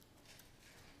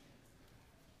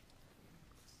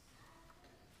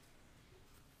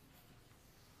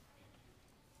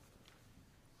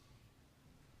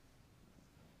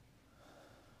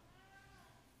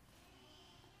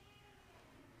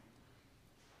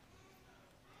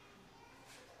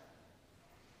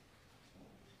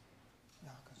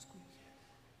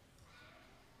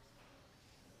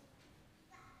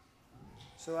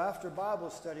 So after Bible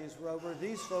studies were over,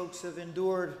 these folks have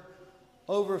endured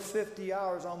over 50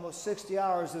 hours, almost 60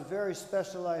 hours of very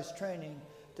specialized training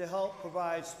to help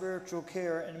provide spiritual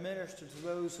care and minister to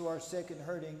those who are sick and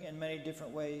hurting in many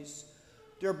different ways.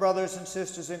 Dear brothers and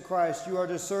sisters in Christ, you are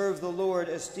to serve the Lord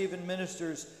as Stephen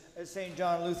ministers at St.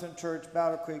 John Lutheran Church,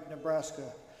 Battle Creek,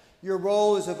 Nebraska. Your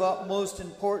role is of utmost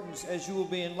importance as you will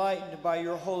be enlightened by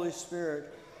your Holy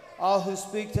Spirit, all who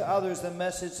speak to others the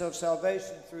message of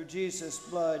salvation through Jesus'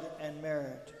 blood and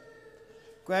merit.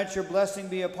 Grant your blessing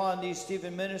be upon these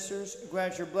Stephen ministers.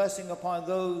 Grant your blessing upon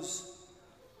those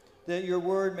that your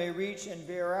word may reach and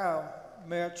bear out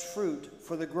much fruit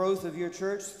for the growth of your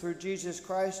church through Jesus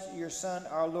Christ, your Son,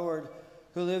 our Lord,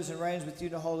 who lives and reigns with you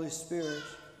in the Holy Spirit,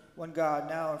 one God,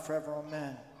 now and forever.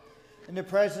 Amen. In the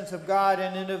presence of God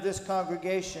and in of this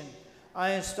congregation,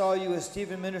 I install you as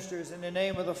Stephen ministers in the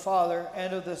name of the Father,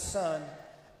 and of the Son,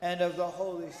 and of the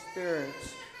Holy Spirit.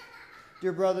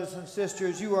 Dear brothers and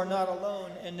sisters, you are not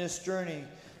alone in this journey.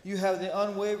 You have the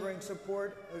unwavering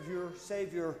support of your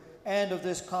Savior and of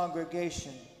this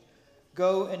congregation.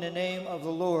 Go in the name of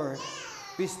the Lord.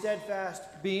 Be steadfast,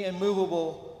 be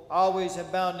immovable, always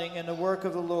abounding in the work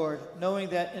of the Lord, knowing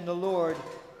that in the Lord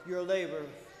your labor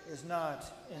is not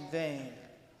in vain.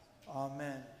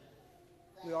 Amen.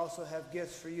 We also have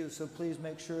gifts for you, so please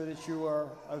make sure that you are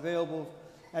available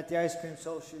at the ice cream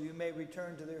social. You may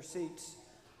return to their seats.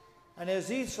 And as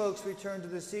these folks return to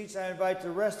the seats, I invite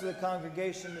the rest of the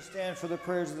congregation to stand for the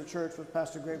prayers of the church, which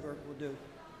Pastor Grayberg will do.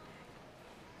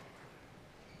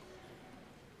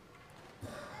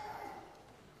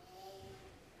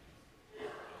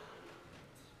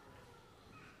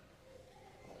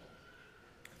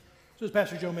 So as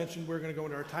Pastor Joe mentioned, we're going to go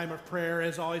into our time of prayer.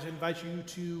 As always, I invite you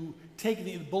to take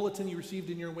the bulletin you received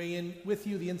in your way in with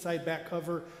you. The inside back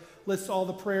cover lists all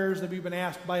the prayers that we've been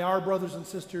asked by our brothers and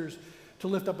sisters to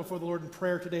lift up before the Lord in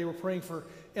prayer today. We're praying for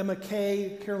Emma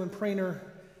Kay, Carolyn Prainer,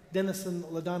 Dennison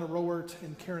LaDonna Rowert,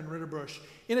 and Karen Ritterbush.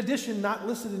 In addition, not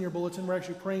listed in your bulletin, we're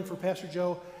actually praying for Pastor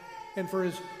Joe And for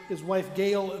his wife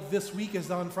Gail, this week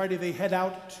is on Friday. They head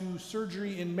out to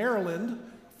surgery in Maryland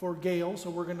for Gail. So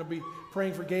we're going to be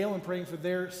praying for Gail and praying for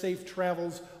their safe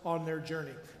travels on their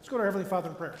journey. Let's go to our Heavenly Father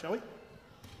in prayer, shall we?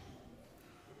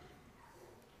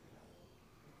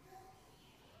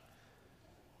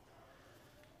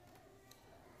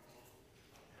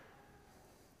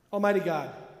 Almighty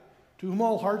God, to whom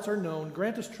all hearts are known,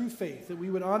 grant us true faith, that we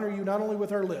would honor you not only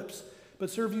with our lips, but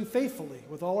serve you faithfully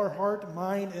with all our heart,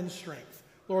 mind, and strength.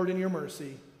 Lord, in your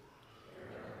mercy.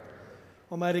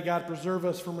 Almighty God, preserve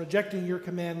us from rejecting your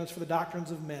commandments for the doctrines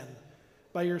of men.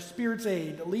 By your Spirit's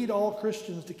aid, lead all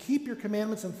Christians to keep your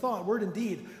commandments in thought, word, and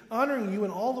deed, honoring you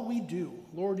in all that we do.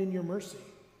 Lord, in your mercy.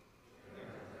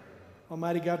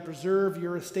 Almighty God, preserve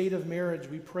your estate of marriage.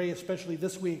 We pray especially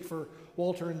this week for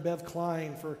Walter and Bev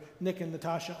Klein, for Nick and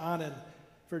Natasha Annan,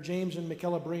 for James and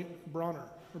Michaela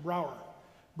Brower,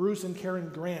 Bruce and Karen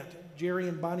Grant, Jerry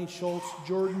and Bonnie Schultz,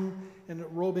 Jordan and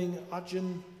Robing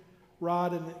Otjen,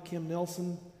 Rod and Kim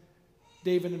Nelson,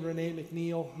 David and Renee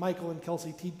McNeil, Michael and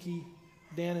Kelsey Tiedke,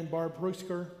 Dan and Barb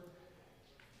Preusker,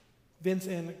 Vince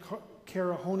and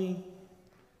Kara Honey,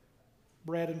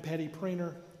 Brad and Patty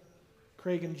Prainer,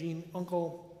 Craig and Jean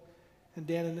Uncle, and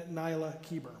Dan and Nyla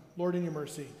Kieber. Lord, in your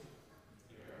mercy.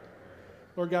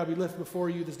 Lord God, we lift before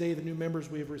you this day the new members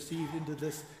we have received into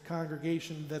this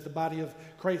congregation, that the body of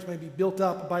Christ may be built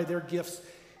up by their gifts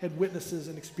and witnesses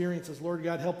and experiences. Lord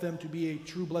God, help them to be a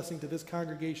true blessing to this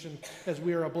congregation as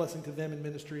we are a blessing to them in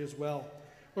ministry as well.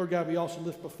 Lord God, we also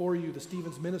lift before you the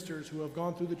Stevens ministers who have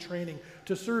gone through the training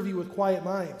to serve you with quiet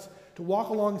minds, to walk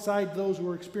alongside those who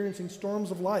are experiencing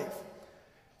storms of life,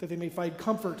 that they may find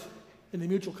comfort in the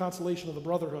mutual consolation of the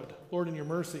brotherhood. Lord, in your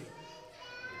mercy.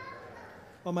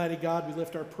 Almighty God, we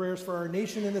lift our prayers for our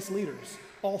nation and its leaders,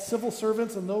 all civil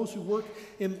servants and those who work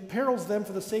imperils them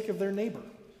for the sake of their neighbor.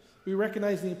 We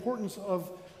recognize the importance of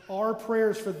our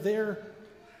prayers for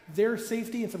their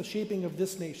safety and for the shaping of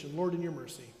this nation. Lord, in your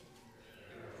mercy.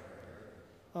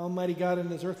 Almighty God, in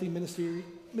his earthly ministry,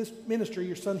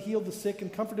 your Son healed the sick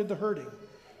and comforted the hurting.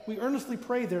 We earnestly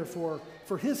pray, therefore,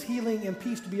 for his healing and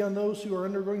peace to be on those who are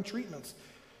undergoing treatments,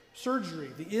 surgery,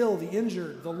 the ill, the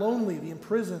injured, the lonely, the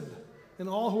imprisoned, and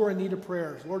all who are in need of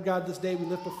prayers. Lord God, this day we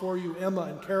lift before you Emma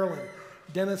and Carolyn,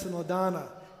 Dennis and LaDonna,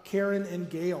 Karen and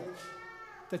Gail,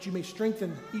 that you may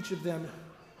strengthen each of them.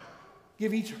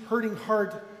 Give each hurting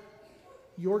heart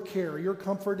your care, your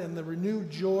comfort, and the renewed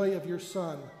joy of your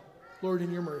Son. Lord,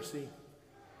 in your mercy.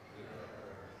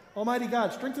 Almighty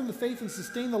God, strengthen the faith and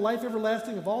sustain the life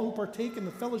everlasting of all who partake in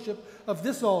the fellowship of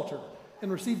this altar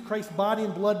and receive Christ's body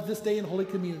and blood this day in Holy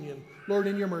Communion. Lord,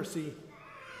 in your mercy.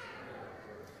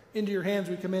 Into your hands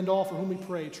we commend all for whom we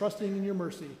pray, trusting in your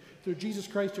mercy, through Jesus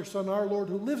Christ, your Son, our Lord,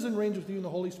 who lives and reigns with you in the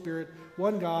Holy Spirit,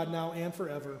 one God, now and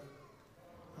forever.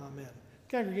 Amen.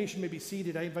 The congregation may be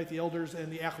seated. I invite the elders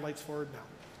and the acolytes forward now.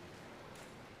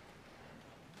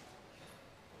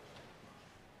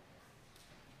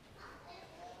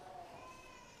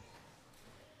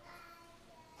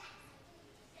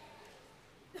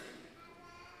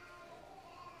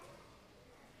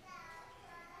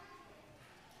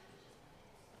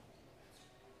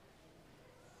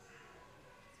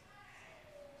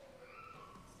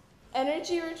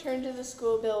 Energy returned to the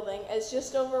school building as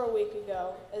just over a week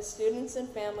ago, as students and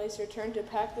families returned to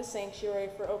pack the sanctuary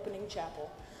for opening chapel.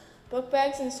 Book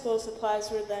bags and school supplies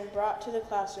were then brought to the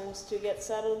classrooms to get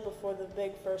settled before the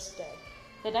big first day.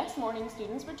 The next morning,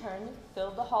 students returned,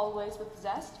 filled the hallways with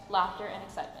zest, laughter, and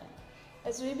excitement.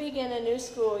 As we begin a new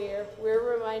school year,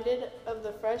 we're reminded of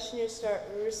the fresh new start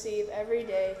we receive every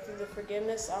day through the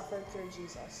forgiveness offered through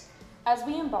Jesus. As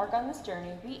we embark on this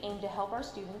journey, we aim to help our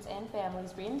students and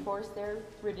families reinforce their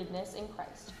rootedness in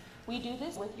Christ. We do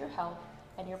this with your help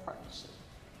and your partnership.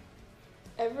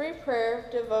 Every prayer,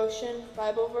 devotion,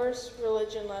 Bible verse,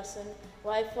 religion lesson,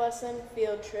 life lesson,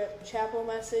 field trip, chapel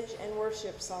message, and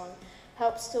worship song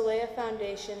helps to lay a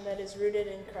foundation that is rooted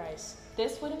in Christ.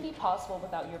 This wouldn't be possible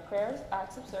without your prayers,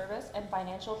 acts of service, and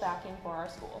financial backing for our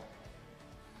school.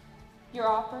 Your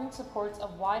offering supports a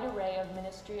wide array of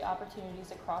ministry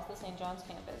opportunities across the St. John's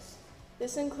campus.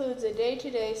 This includes a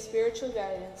day-to-day spiritual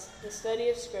guidance, the study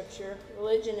of Scripture,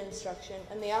 religion instruction,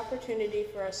 and the opportunity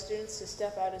for our students to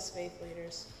step out as faith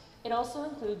leaders. It also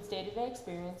includes day-to-day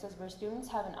experiences where students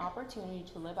have an opportunity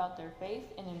to live out their faith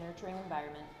in a nurturing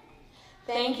environment.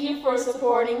 Thank you for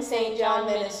supporting St. John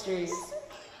Ministries.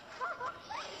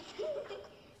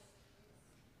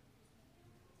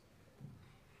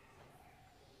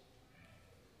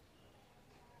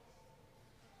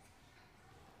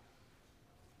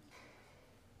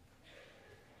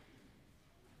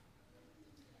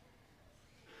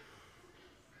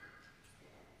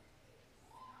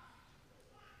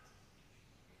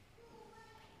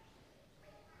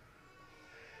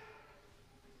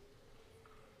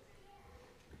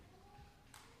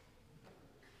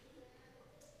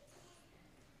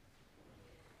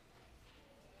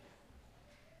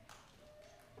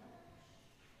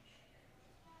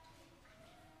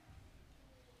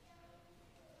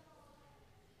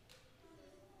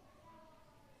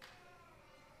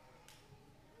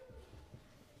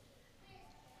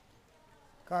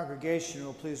 Congregation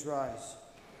will please rise.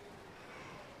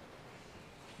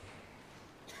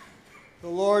 The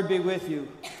Lord be with you.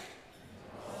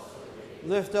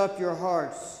 Lift up your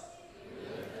hearts.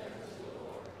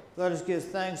 Let us give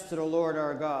thanks to the Lord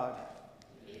our God.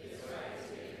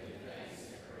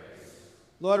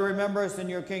 Lord, remember us in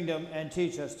your kingdom and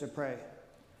teach us to pray.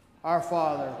 Our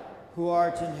Father, who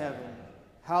art in heaven,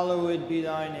 hallowed be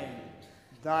thy name.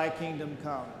 Thy kingdom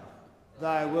come.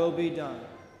 Thy will be done,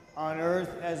 on earth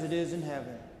as it is in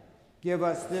heaven. Give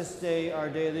us this day our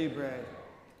daily bread,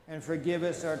 and forgive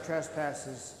us our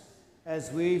trespasses,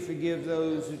 as we forgive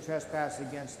those who trespass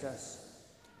against us.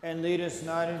 And lead us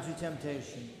not into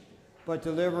temptation, but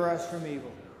deliver us from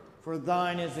evil. For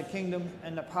thine is the kingdom,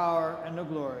 and the power, and the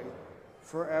glory,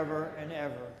 forever and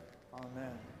ever.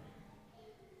 Amen.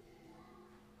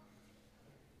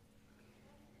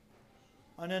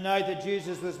 On the night that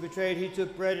Jesus was betrayed, he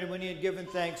took bread, and when he had given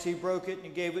thanks, he broke it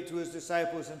and gave it to his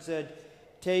disciples and said,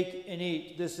 "Take and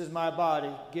eat. This is my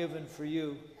body given for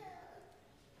you."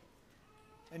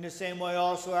 In the same way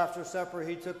also after supper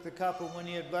he took the cup, and when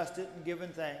he had blessed it and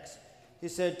given thanks, he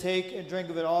said, "Take and drink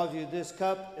of it, all of you. This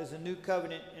cup is a new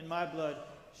covenant in my blood,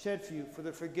 shed for you for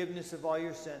the forgiveness of all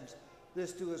your sins.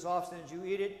 This do as often as you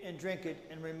eat it and drink it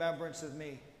in remembrance of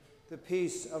me. The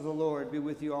peace of the Lord be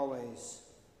with you always."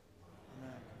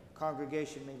 Amen.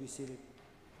 Congregation may be seated.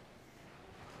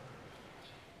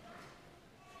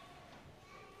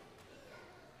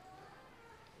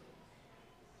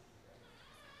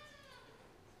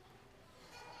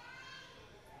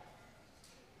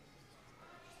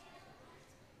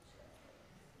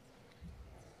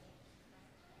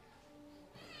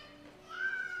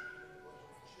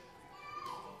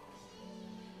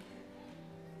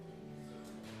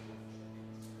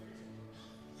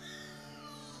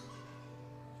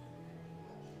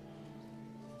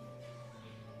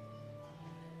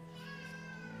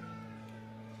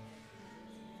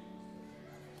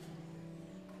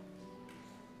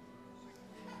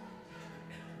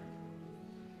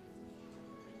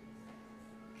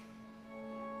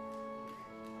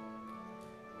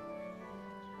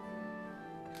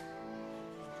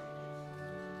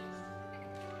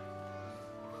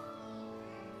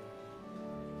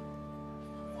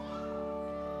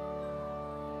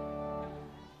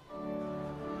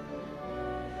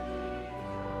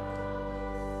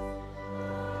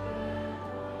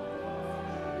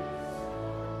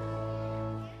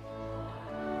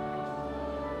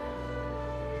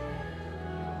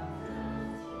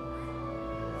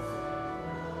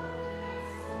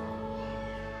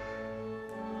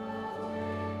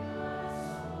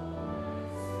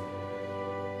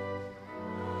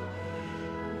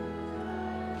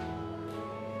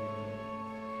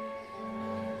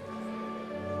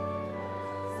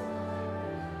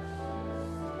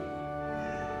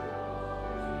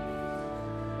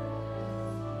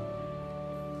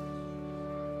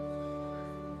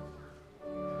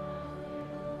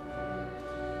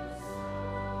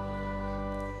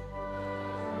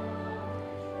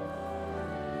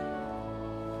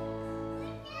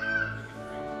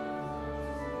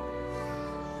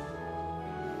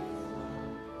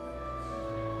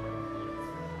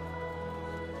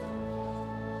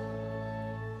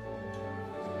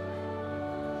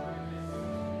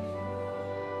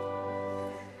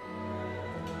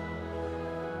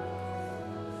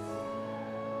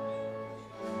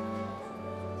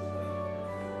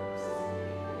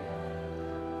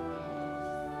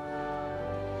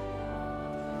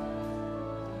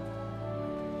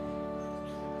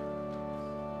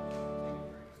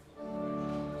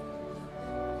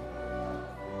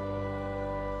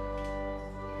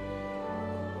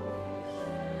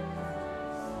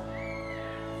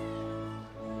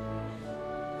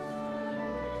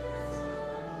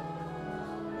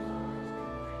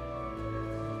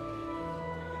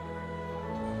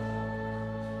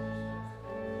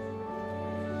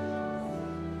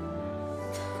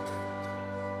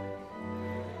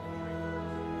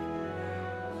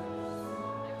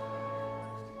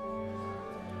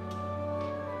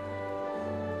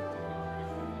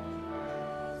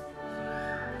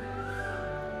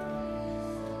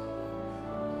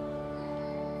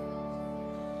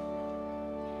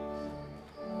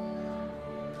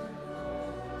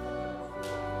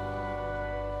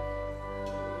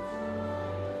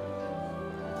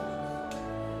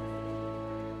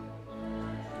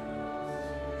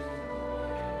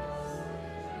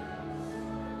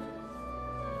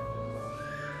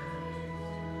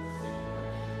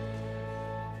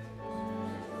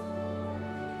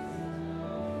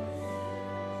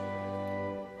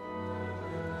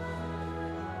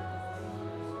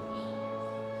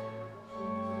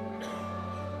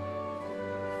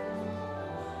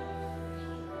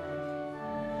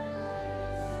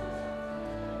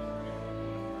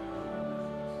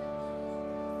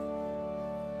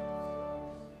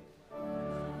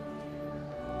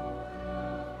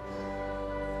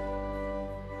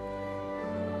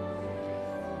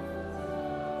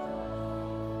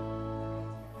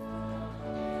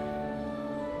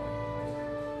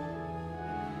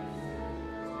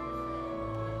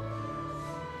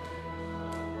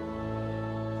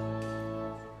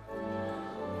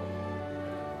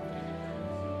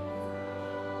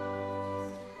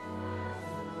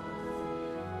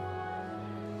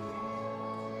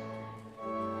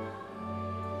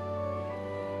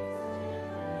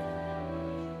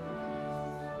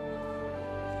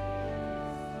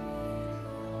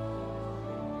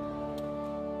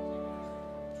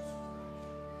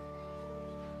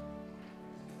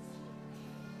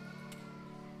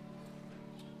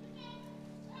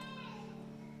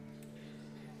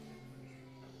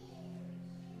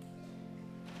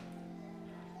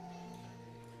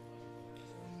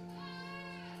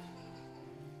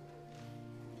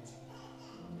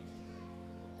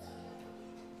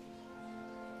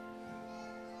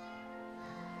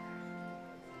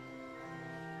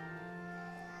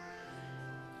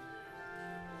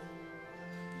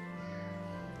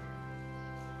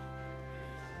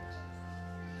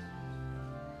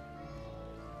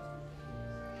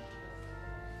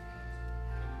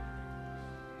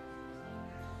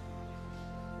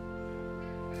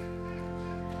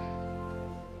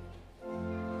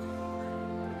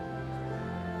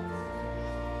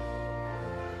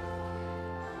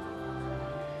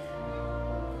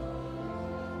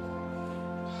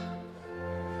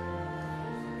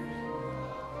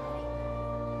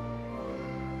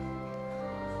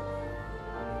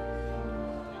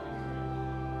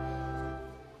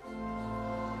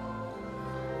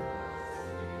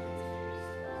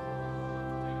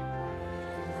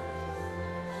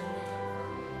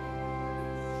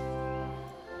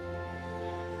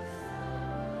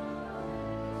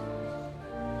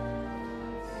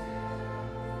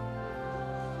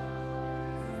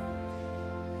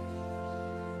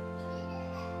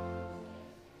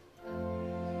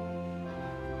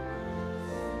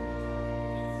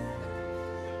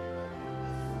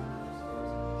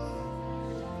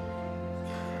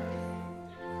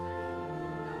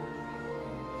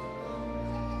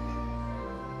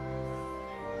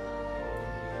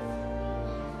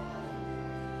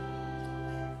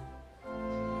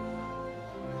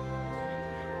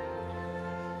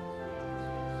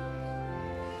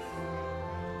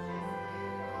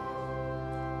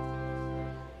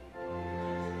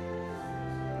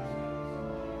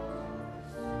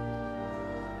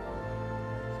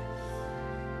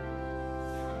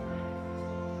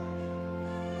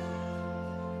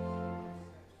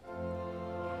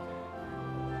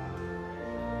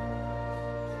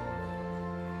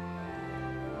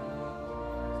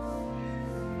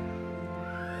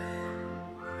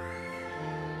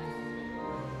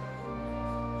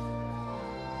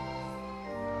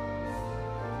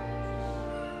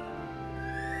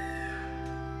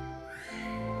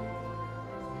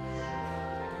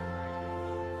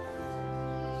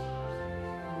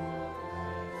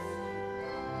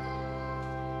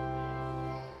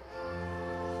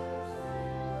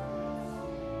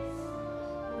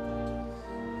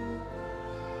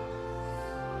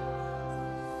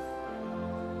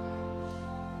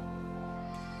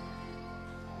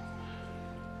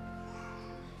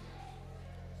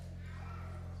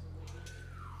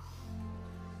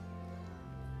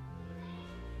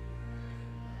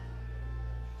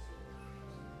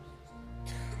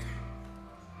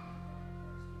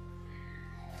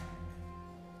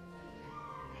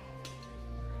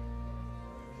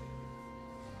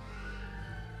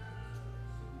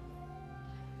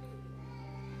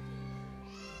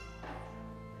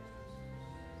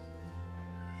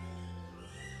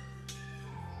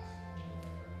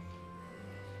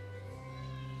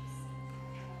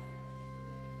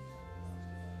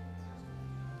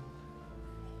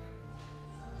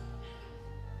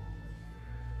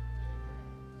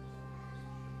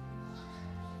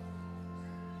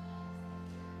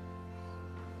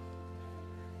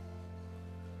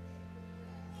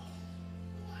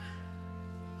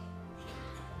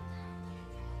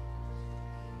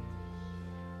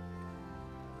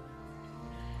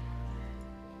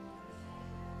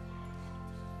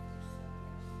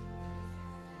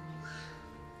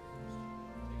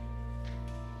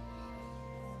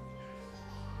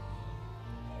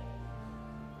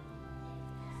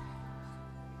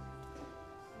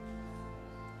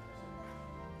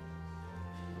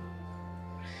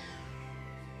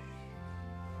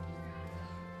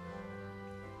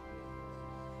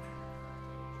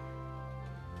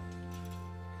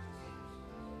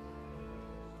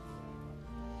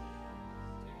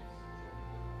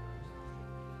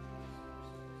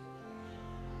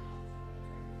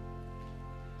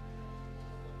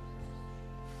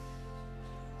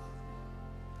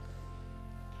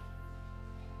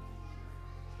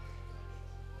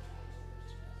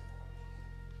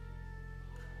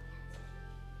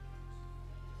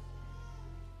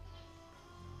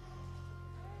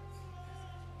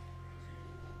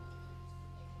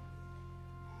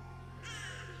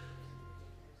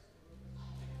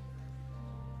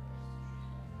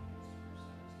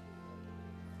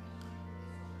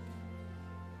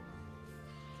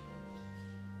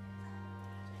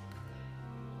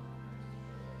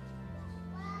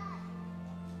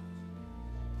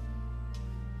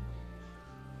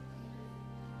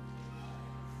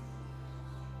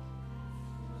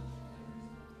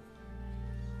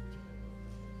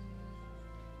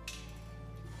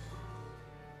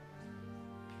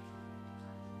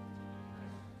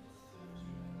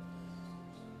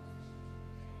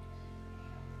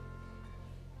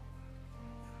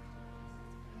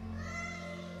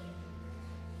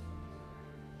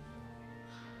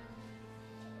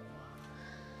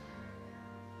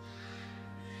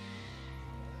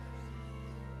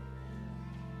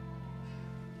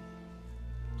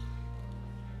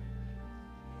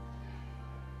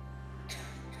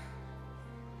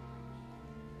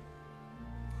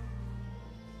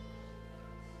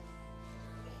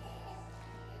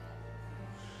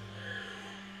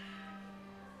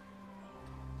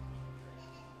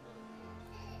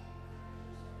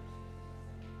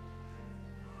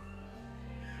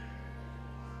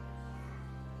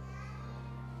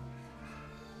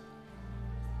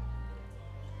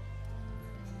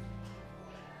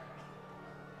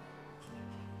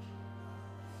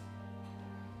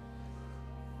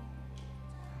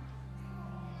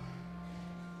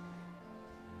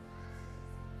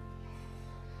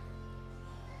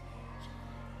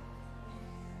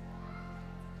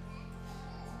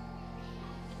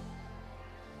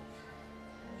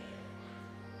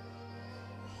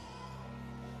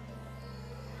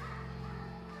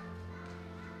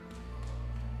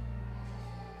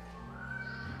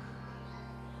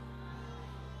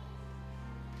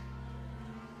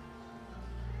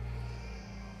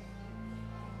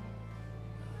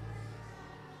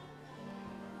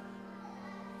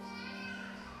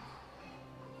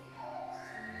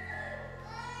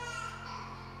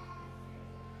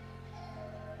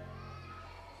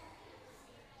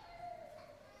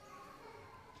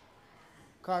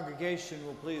 Congregation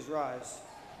will please rise.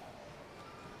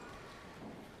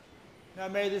 Now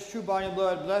may this true body and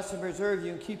blood bless and preserve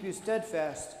you and keep you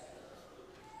steadfast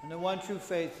in the one true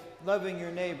faith, loving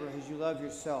your neighbor as you love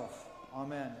yourself.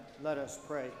 Amen. Let us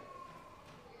pray.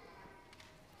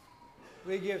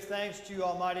 We give thanks to you,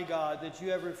 Almighty God, that you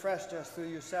have refreshed us through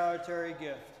your salutary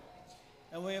gift.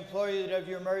 And we implore you that of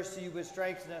your mercy you would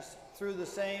strengthen us through the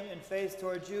same in faith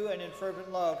towards you and in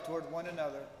fervent love toward one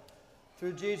another.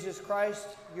 Through Jesus Christ,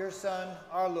 your Son,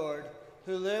 our Lord,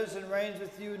 who lives and reigns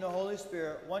with you in the Holy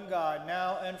Spirit, one God,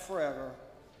 now and forever.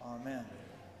 Amen.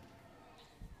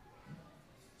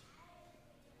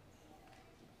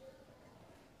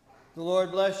 The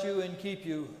Lord bless you and keep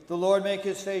you. The Lord make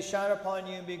his face shine upon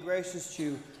you and be gracious to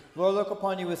you. The Lord look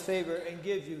upon you with favor and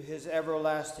give you his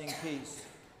everlasting peace.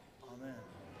 Amen.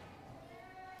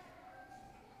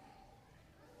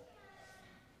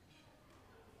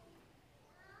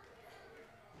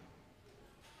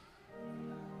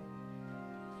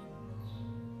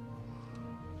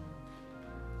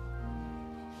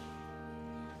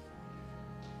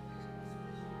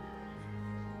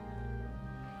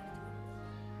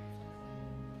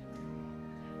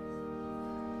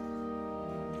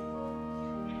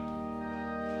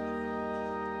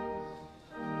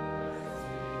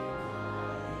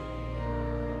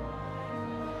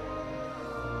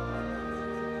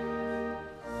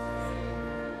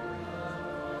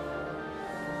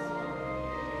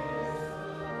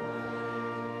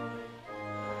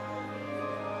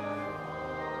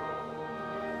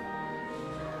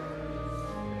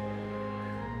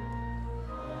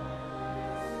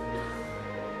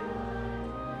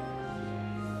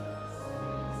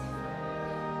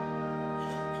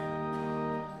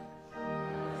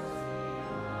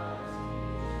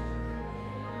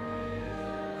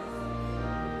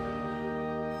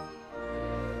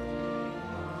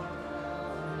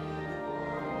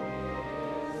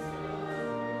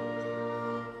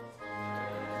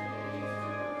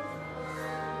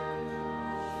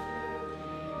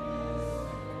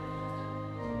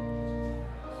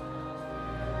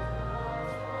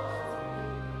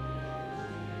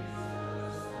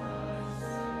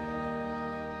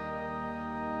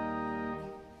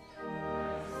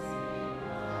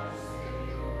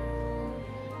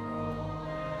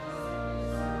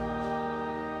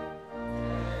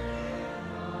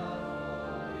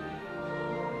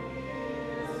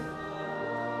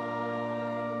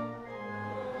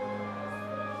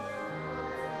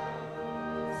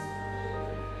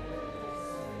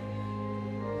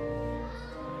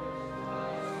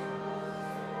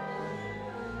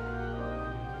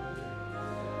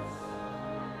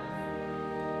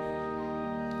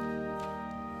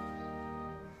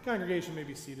 Congregation may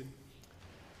be seated.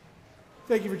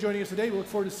 Thank you for joining us today. We look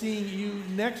forward to seeing you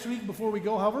next week. Before we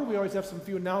go, however, we always have some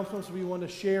few announcements we want to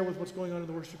share with what's going on in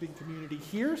the worshiping community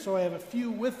here. So I have a few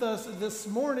with us this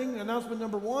morning. Announcement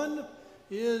number one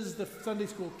is the Sunday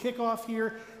school kickoff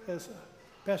here. As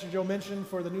Pastor Joe mentioned,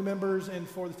 for the new members and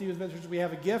for the Stevens Ministers, we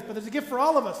have a gift, but there's a gift for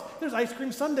all of us. There's ice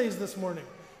cream sundaes this morning.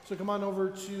 So come on over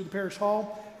to the parish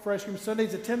hall for ice cream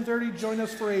sundaes at 10:30. Join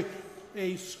us for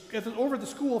over at the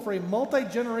school for a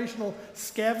multi-generational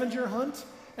scavenger hunt.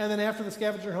 And then after the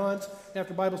scavenger hunt,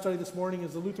 after Bible study this morning,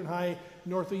 is the Lutheran High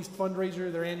Northeast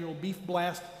fundraiser, their annual Beef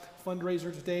Blast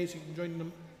fundraiser today. So you can join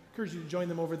them. Encourage you to join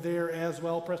them over there as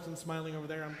well. Preston's smiling over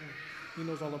there. He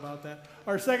knows all about that.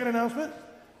 Our second announcement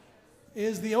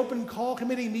is the open call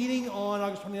committee meeting on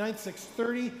August 29th,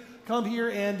 6:30. Come here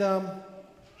and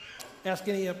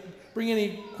bring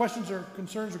any questions or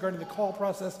concerns regarding the call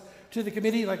process to the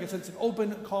committee. Like I said, it's an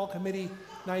open call committee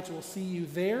night, so we'll see you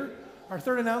there. Our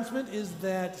third announcement is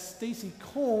that Stacy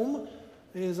Combe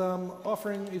is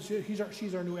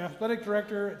she's our new athletic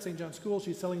director at St. John School.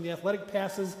 She's selling the athletic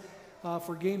passes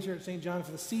for games here at St. John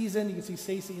for the season. You can see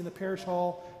Stacy in the parish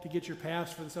hall to get your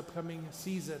pass for this upcoming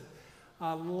season.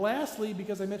 Lastly,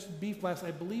 because I mentioned Beef Blast,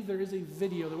 I believe there is a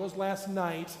video that was last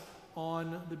night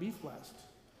on the Beef Blast.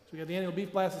 So we got the annual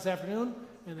Beef Blast this afternoon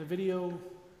and the video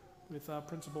with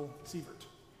Principal Sievert.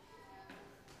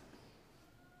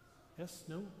 Yes?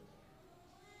 No?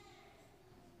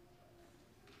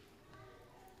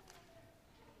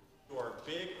 Our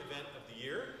big event of the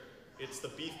year. It's the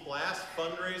Beef Blast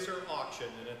fundraiser auction,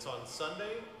 and it's on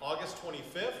Sunday, August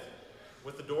 25th,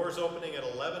 with the doors opening at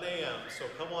 11 a.m. So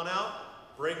come on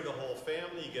out, bring the whole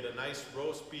family. You get a nice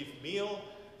roast beef meal.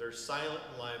 There's silent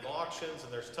and live auctions,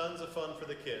 and there's tons of fun for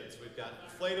the kids. We've got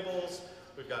inflatables,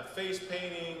 we've got face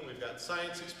painting, we've got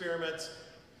science experiments.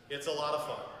 It's a lot of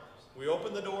fun. We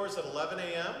open the doors at 11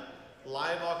 a.m.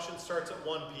 Live auction starts at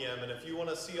 1 p.m. And if you want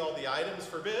to see all the items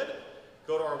for bid,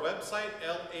 go to our website,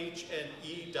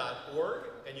 lhne.org,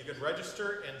 and you can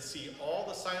register and see all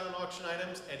the silent auction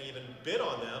items and even bid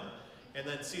on them, and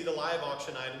then see the live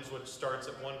auction items, which starts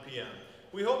at 1 p.m.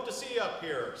 We hope to see you up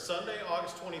here Sunday,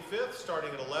 August 25th,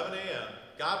 starting at 11 a.m.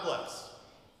 God bless.